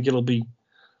Christmas. I think it'll be.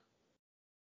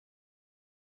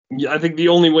 Yeah, I think the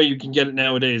only way you can get it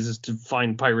nowadays is to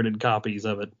find pirated copies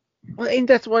of it. Well, and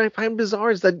that's what I find bizarre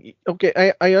is that,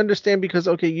 okay, I understand because,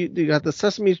 okay, you got the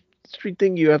Sesame Street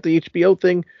thing, you have the HBO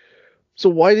thing. So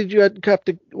why did you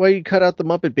why you cut out the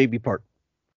Muppet Baby part?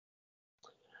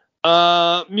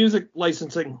 Music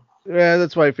licensing. Yeah,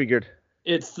 that's what I figured.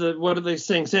 It's what are they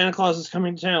saying? Santa Claus is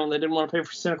coming to town. They didn't want to pay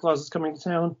for Santa Claus is coming to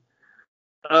town.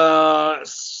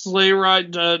 Sleigh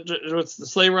Ride, what's the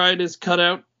Sleigh Ride is cut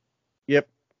out. Yep.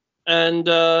 And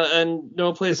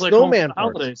No Place Like Home for the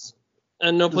holidays.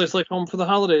 And No Place Like Home for the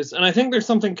holidays. And I think there's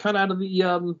something cut out of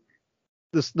the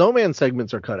Snowman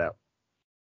segments are cut out.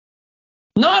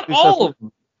 Not all of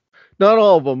them. Not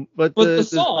all of them, but the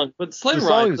song, but Sleigh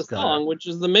Ride, the song, which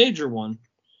is the major one.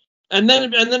 And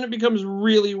then it becomes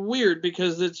really weird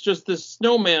because it's just this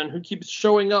snowman who keeps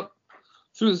showing up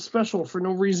through the special for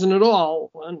no reason at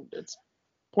all, and it's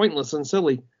pointless and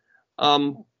silly.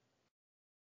 But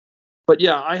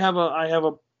yeah, I have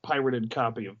a pirated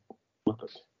copy of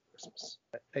Muppet Christmas.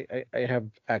 I have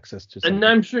access to something. And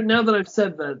I'm sure now that I've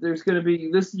said that, there's going to be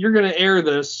this. You're going to air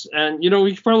this, and you know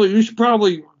we should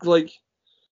probably like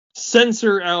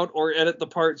censor out or edit the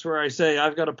parts where I say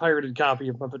I've got a pirated copy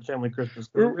of Muppet Family Christmas.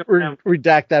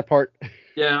 Redact that part.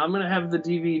 Yeah, I'm going to have the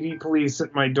DVD police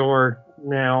at my door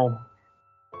now,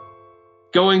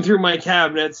 going through my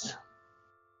cabinets.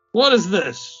 What is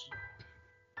this?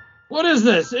 What is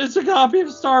this? It's a copy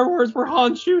of Star Wars where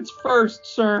Han shoots first,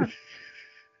 sir.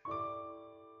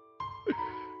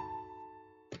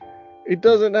 It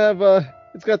doesn't have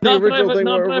it's got the original thing.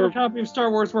 I have a copy of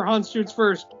Star Wars where Han shoots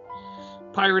first.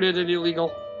 Pirated and illegal.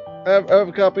 I have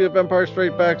a copy of Empire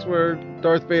Strikes Back where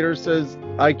Darth Vader says,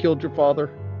 "I killed your father."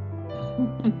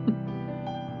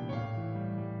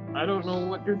 I don't know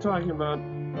what you're talking about.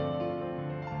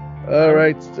 All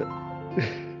right.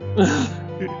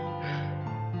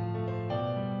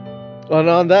 And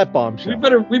on that bombshell.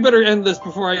 We better end this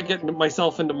before I get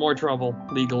myself into more trouble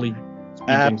legally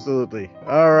speaking. Absolutely.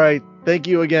 All right. Thank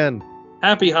you again.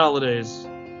 Happy holidays.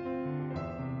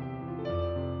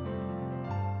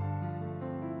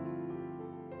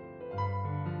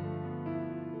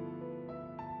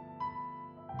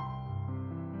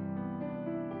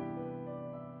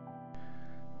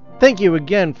 Thank you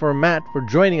again for Matt for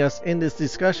joining us in this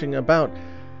discussion about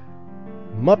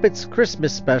Muppets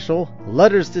Christmas Special,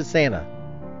 Letters to Santa.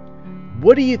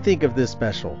 What do you think of this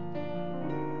special?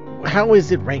 How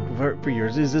is it ranked for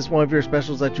yours? Is this one of your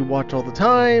specials that you watch all the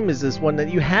time? Is this one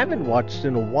that you haven't watched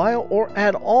in a while or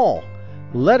at all?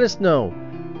 Let us know.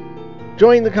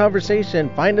 Join the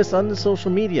conversation. Find us on the social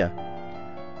media.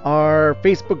 Our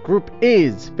Facebook group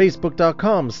is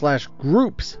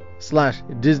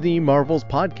facebook.com/groups/Disney Marvels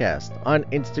Podcast. On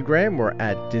Instagram, we're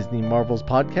at Disney Marvels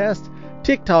Podcast.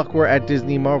 TikTok, we're at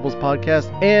Disney Marvels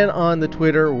Podcast. And on the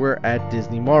Twitter, we're at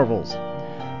Disney Marvels.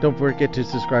 Don't forget to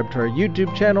subscribe to our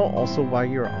YouTube channel, also while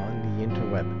you're on the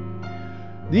interweb.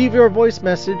 Leave your voice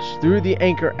message through the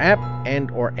Anchor app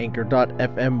and or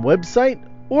Anchor.fm website,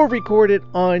 or record it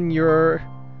on your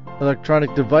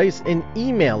electronic device and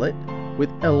email it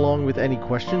along with any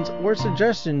questions or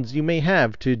suggestions you may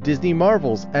have to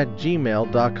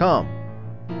DisneyMarvels@gmail.com.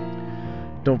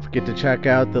 Don't forget to check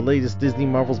out the latest Disney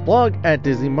Marvels blog at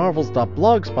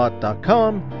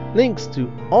DisneyMarvels.blogspot.com. Links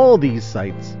to all these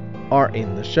sites are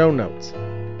in the show notes.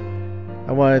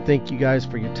 I want to thank you guys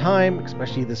for your time,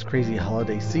 especially this crazy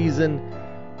holiday season.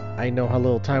 I know how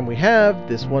little time we have.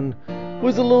 This one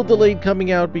was a little delayed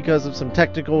coming out because of some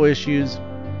technical issues.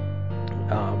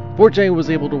 Fortunately, I was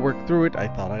able to work through it. I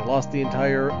thought I lost the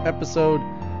entire episode,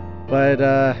 but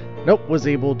nope, was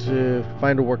able to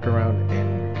find a workaround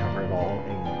and cover it all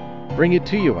and bring it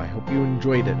to you. I hope you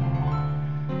enjoyed it.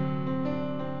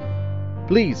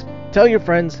 Please tell your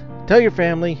friends, tell your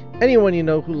family, anyone you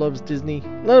know who loves Disney,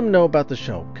 let them know about the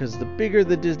show, because the bigger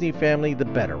the Disney family, the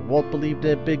better. Walt believed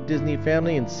in a big Disney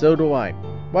family, and so do I.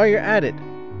 While you're at it,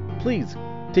 please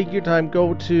take your time,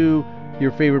 go to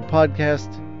your favorite podcast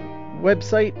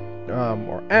website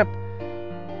or app,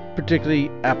 particularly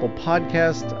Apple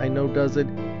Podcast, I know does it.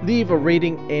 Leave a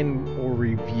rating and or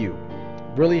review. It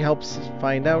really helps us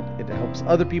find out. It helps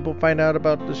other people find out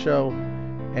about the show,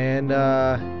 and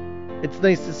it's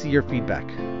nice to see your feedback.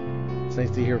 It's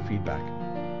nice to hear feedback.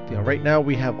 You know, right now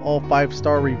we have all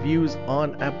 5-star reviews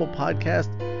on Apple Podcast.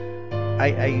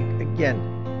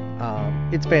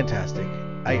 It's fantastic.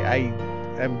 I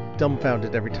am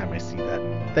dumbfounded every time I see that.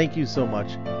 Thank you so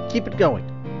much. Keep it going.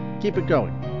 Keep it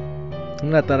going.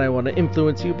 Not that I want to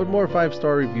influence you, but more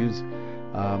 5-star reviews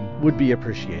would be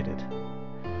appreciated.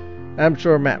 I'm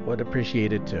sure Matt would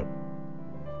appreciate it too.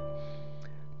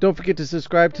 Don't forget to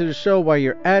subscribe to the show while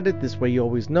you're at it. This way you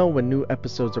always know when new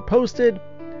episodes are posted.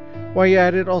 While you're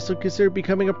at it, also consider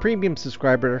becoming a premium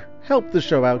subscriber. Help the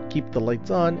show out, keep the lights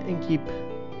on, and keep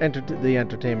the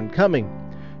entertainment coming.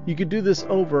 You can do this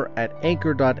over at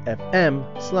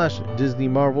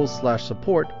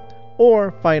anchor.fm/DisneyMarvels/support,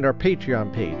 or find our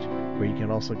Patreon page, where you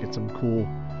can also get some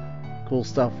cool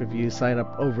stuff if you sign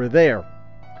up over there.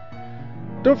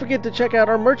 Don't forget to check out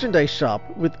our merchandise shop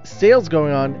with sales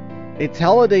going on. It's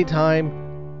holiday time.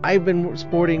 I've been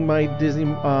sporting my Disney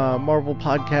Marvel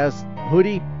Podcast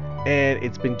hoodie, and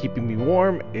it's been keeping me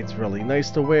warm. It's really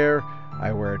nice to wear.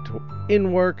 I wear it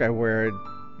in work. I wear it,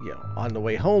 on the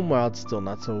way home while it's still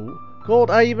not so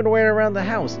cold. I even wear it around the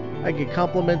house. I get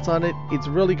compliments on it. It's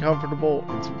really comfortable.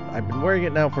 I've been wearing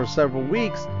it now for several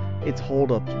weeks. It's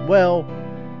hold up well.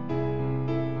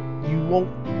 You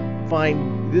won't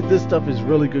find this stuff is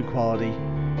really good quality.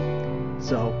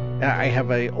 So I have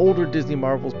a older Disney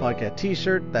Marvels Podcast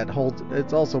t-shirt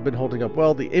it's also been holding up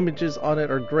well. The images on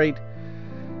it are great.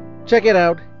 Check it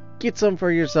out. Get some for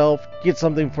yourself. Get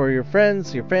something for your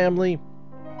friends, your family.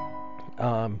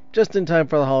 Just in time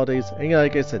for the holidays. And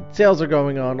like I said, sales are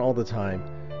going on all the time.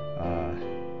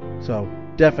 So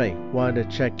definitely want to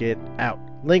check it out.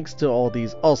 Links to all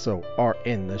these also are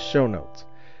in the show notes.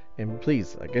 And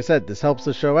please, like I said, this helps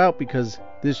the show out because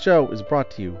this show is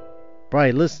brought to you by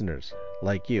listeners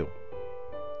like you.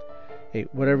 Hey,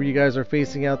 whatever you guys are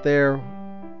facing out there,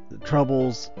 the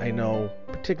troubles, I know,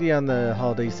 particularly on the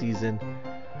holiday season,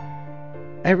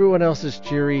 everyone else is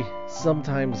cheery.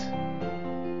 Sometimes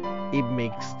it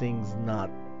makes things not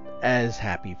as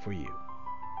happy for you.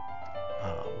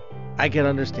 I can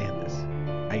understand this.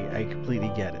 I completely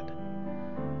get it.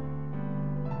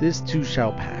 This too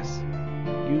shall pass.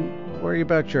 You worry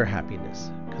about your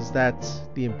happiness, because that's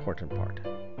the important part.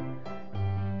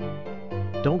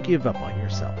 Don't give up on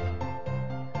yourself.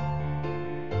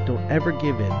 Don't ever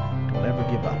give in. Don't ever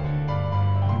give up.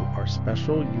 You are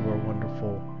special, you are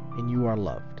wonderful, and you are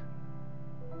loved.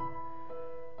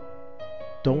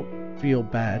 Don't feel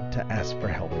bad to ask for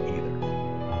help either.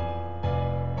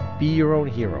 Be your own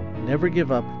hero. Never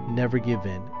give up, never give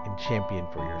in, and champion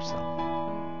for yourself.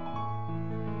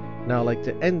 Now I'd like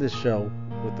to end this show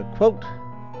with a quote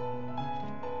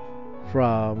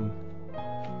from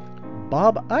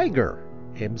Bob Iger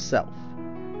himself.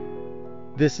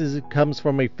 This comes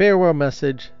from a farewell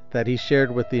message that he shared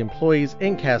with the employees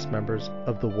and cast members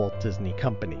of the Walt Disney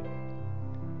Company.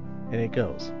 And it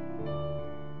goes,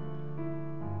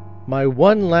 "My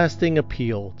one lasting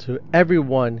appeal to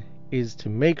everyone is to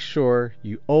make sure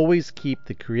you always keep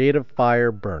the creative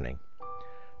fire burning.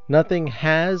 Nothing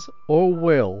has or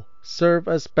will serve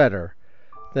us better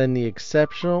than the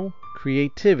exceptional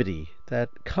creativity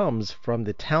that comes from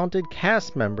the talented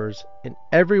cast members and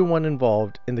everyone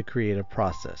involved in the creative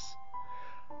process.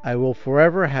 I will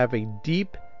forever have a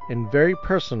deep and very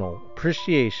personal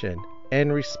appreciation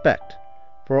and respect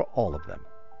for all of them."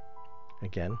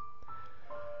 Again,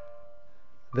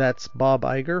 that's Bob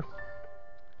Iger.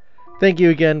 Thank you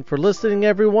again for listening,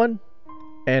 everyone,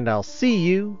 and I'll see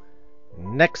you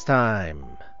next time.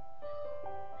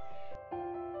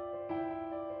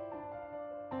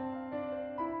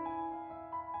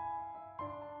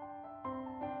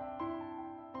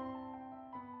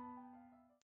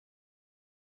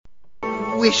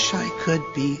 Wish I could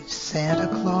be Santa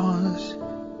Claus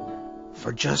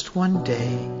for just one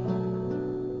day.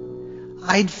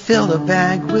 I'd fill a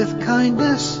bag with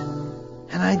kindness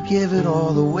and I'd give it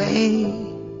all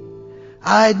away.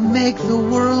 I'd make the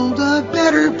world a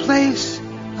better place.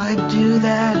 I'd do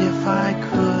that if I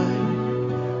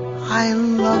could. I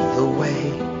love the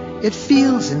way it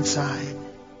feels inside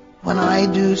when I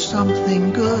do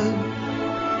something good.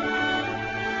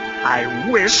 I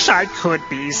wish I could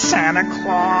be Santa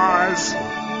Claus.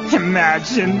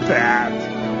 Imagine that.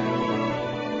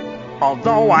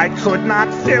 Although I could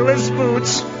not fill his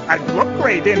boots, I'd look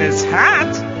great in his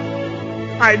hat.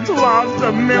 I'd love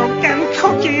the milk and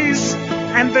cookies,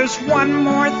 and there's one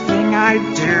more thing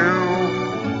I'd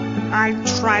do. I'd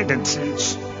try to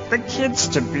teach the kids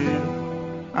to be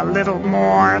a little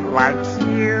more like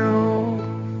you.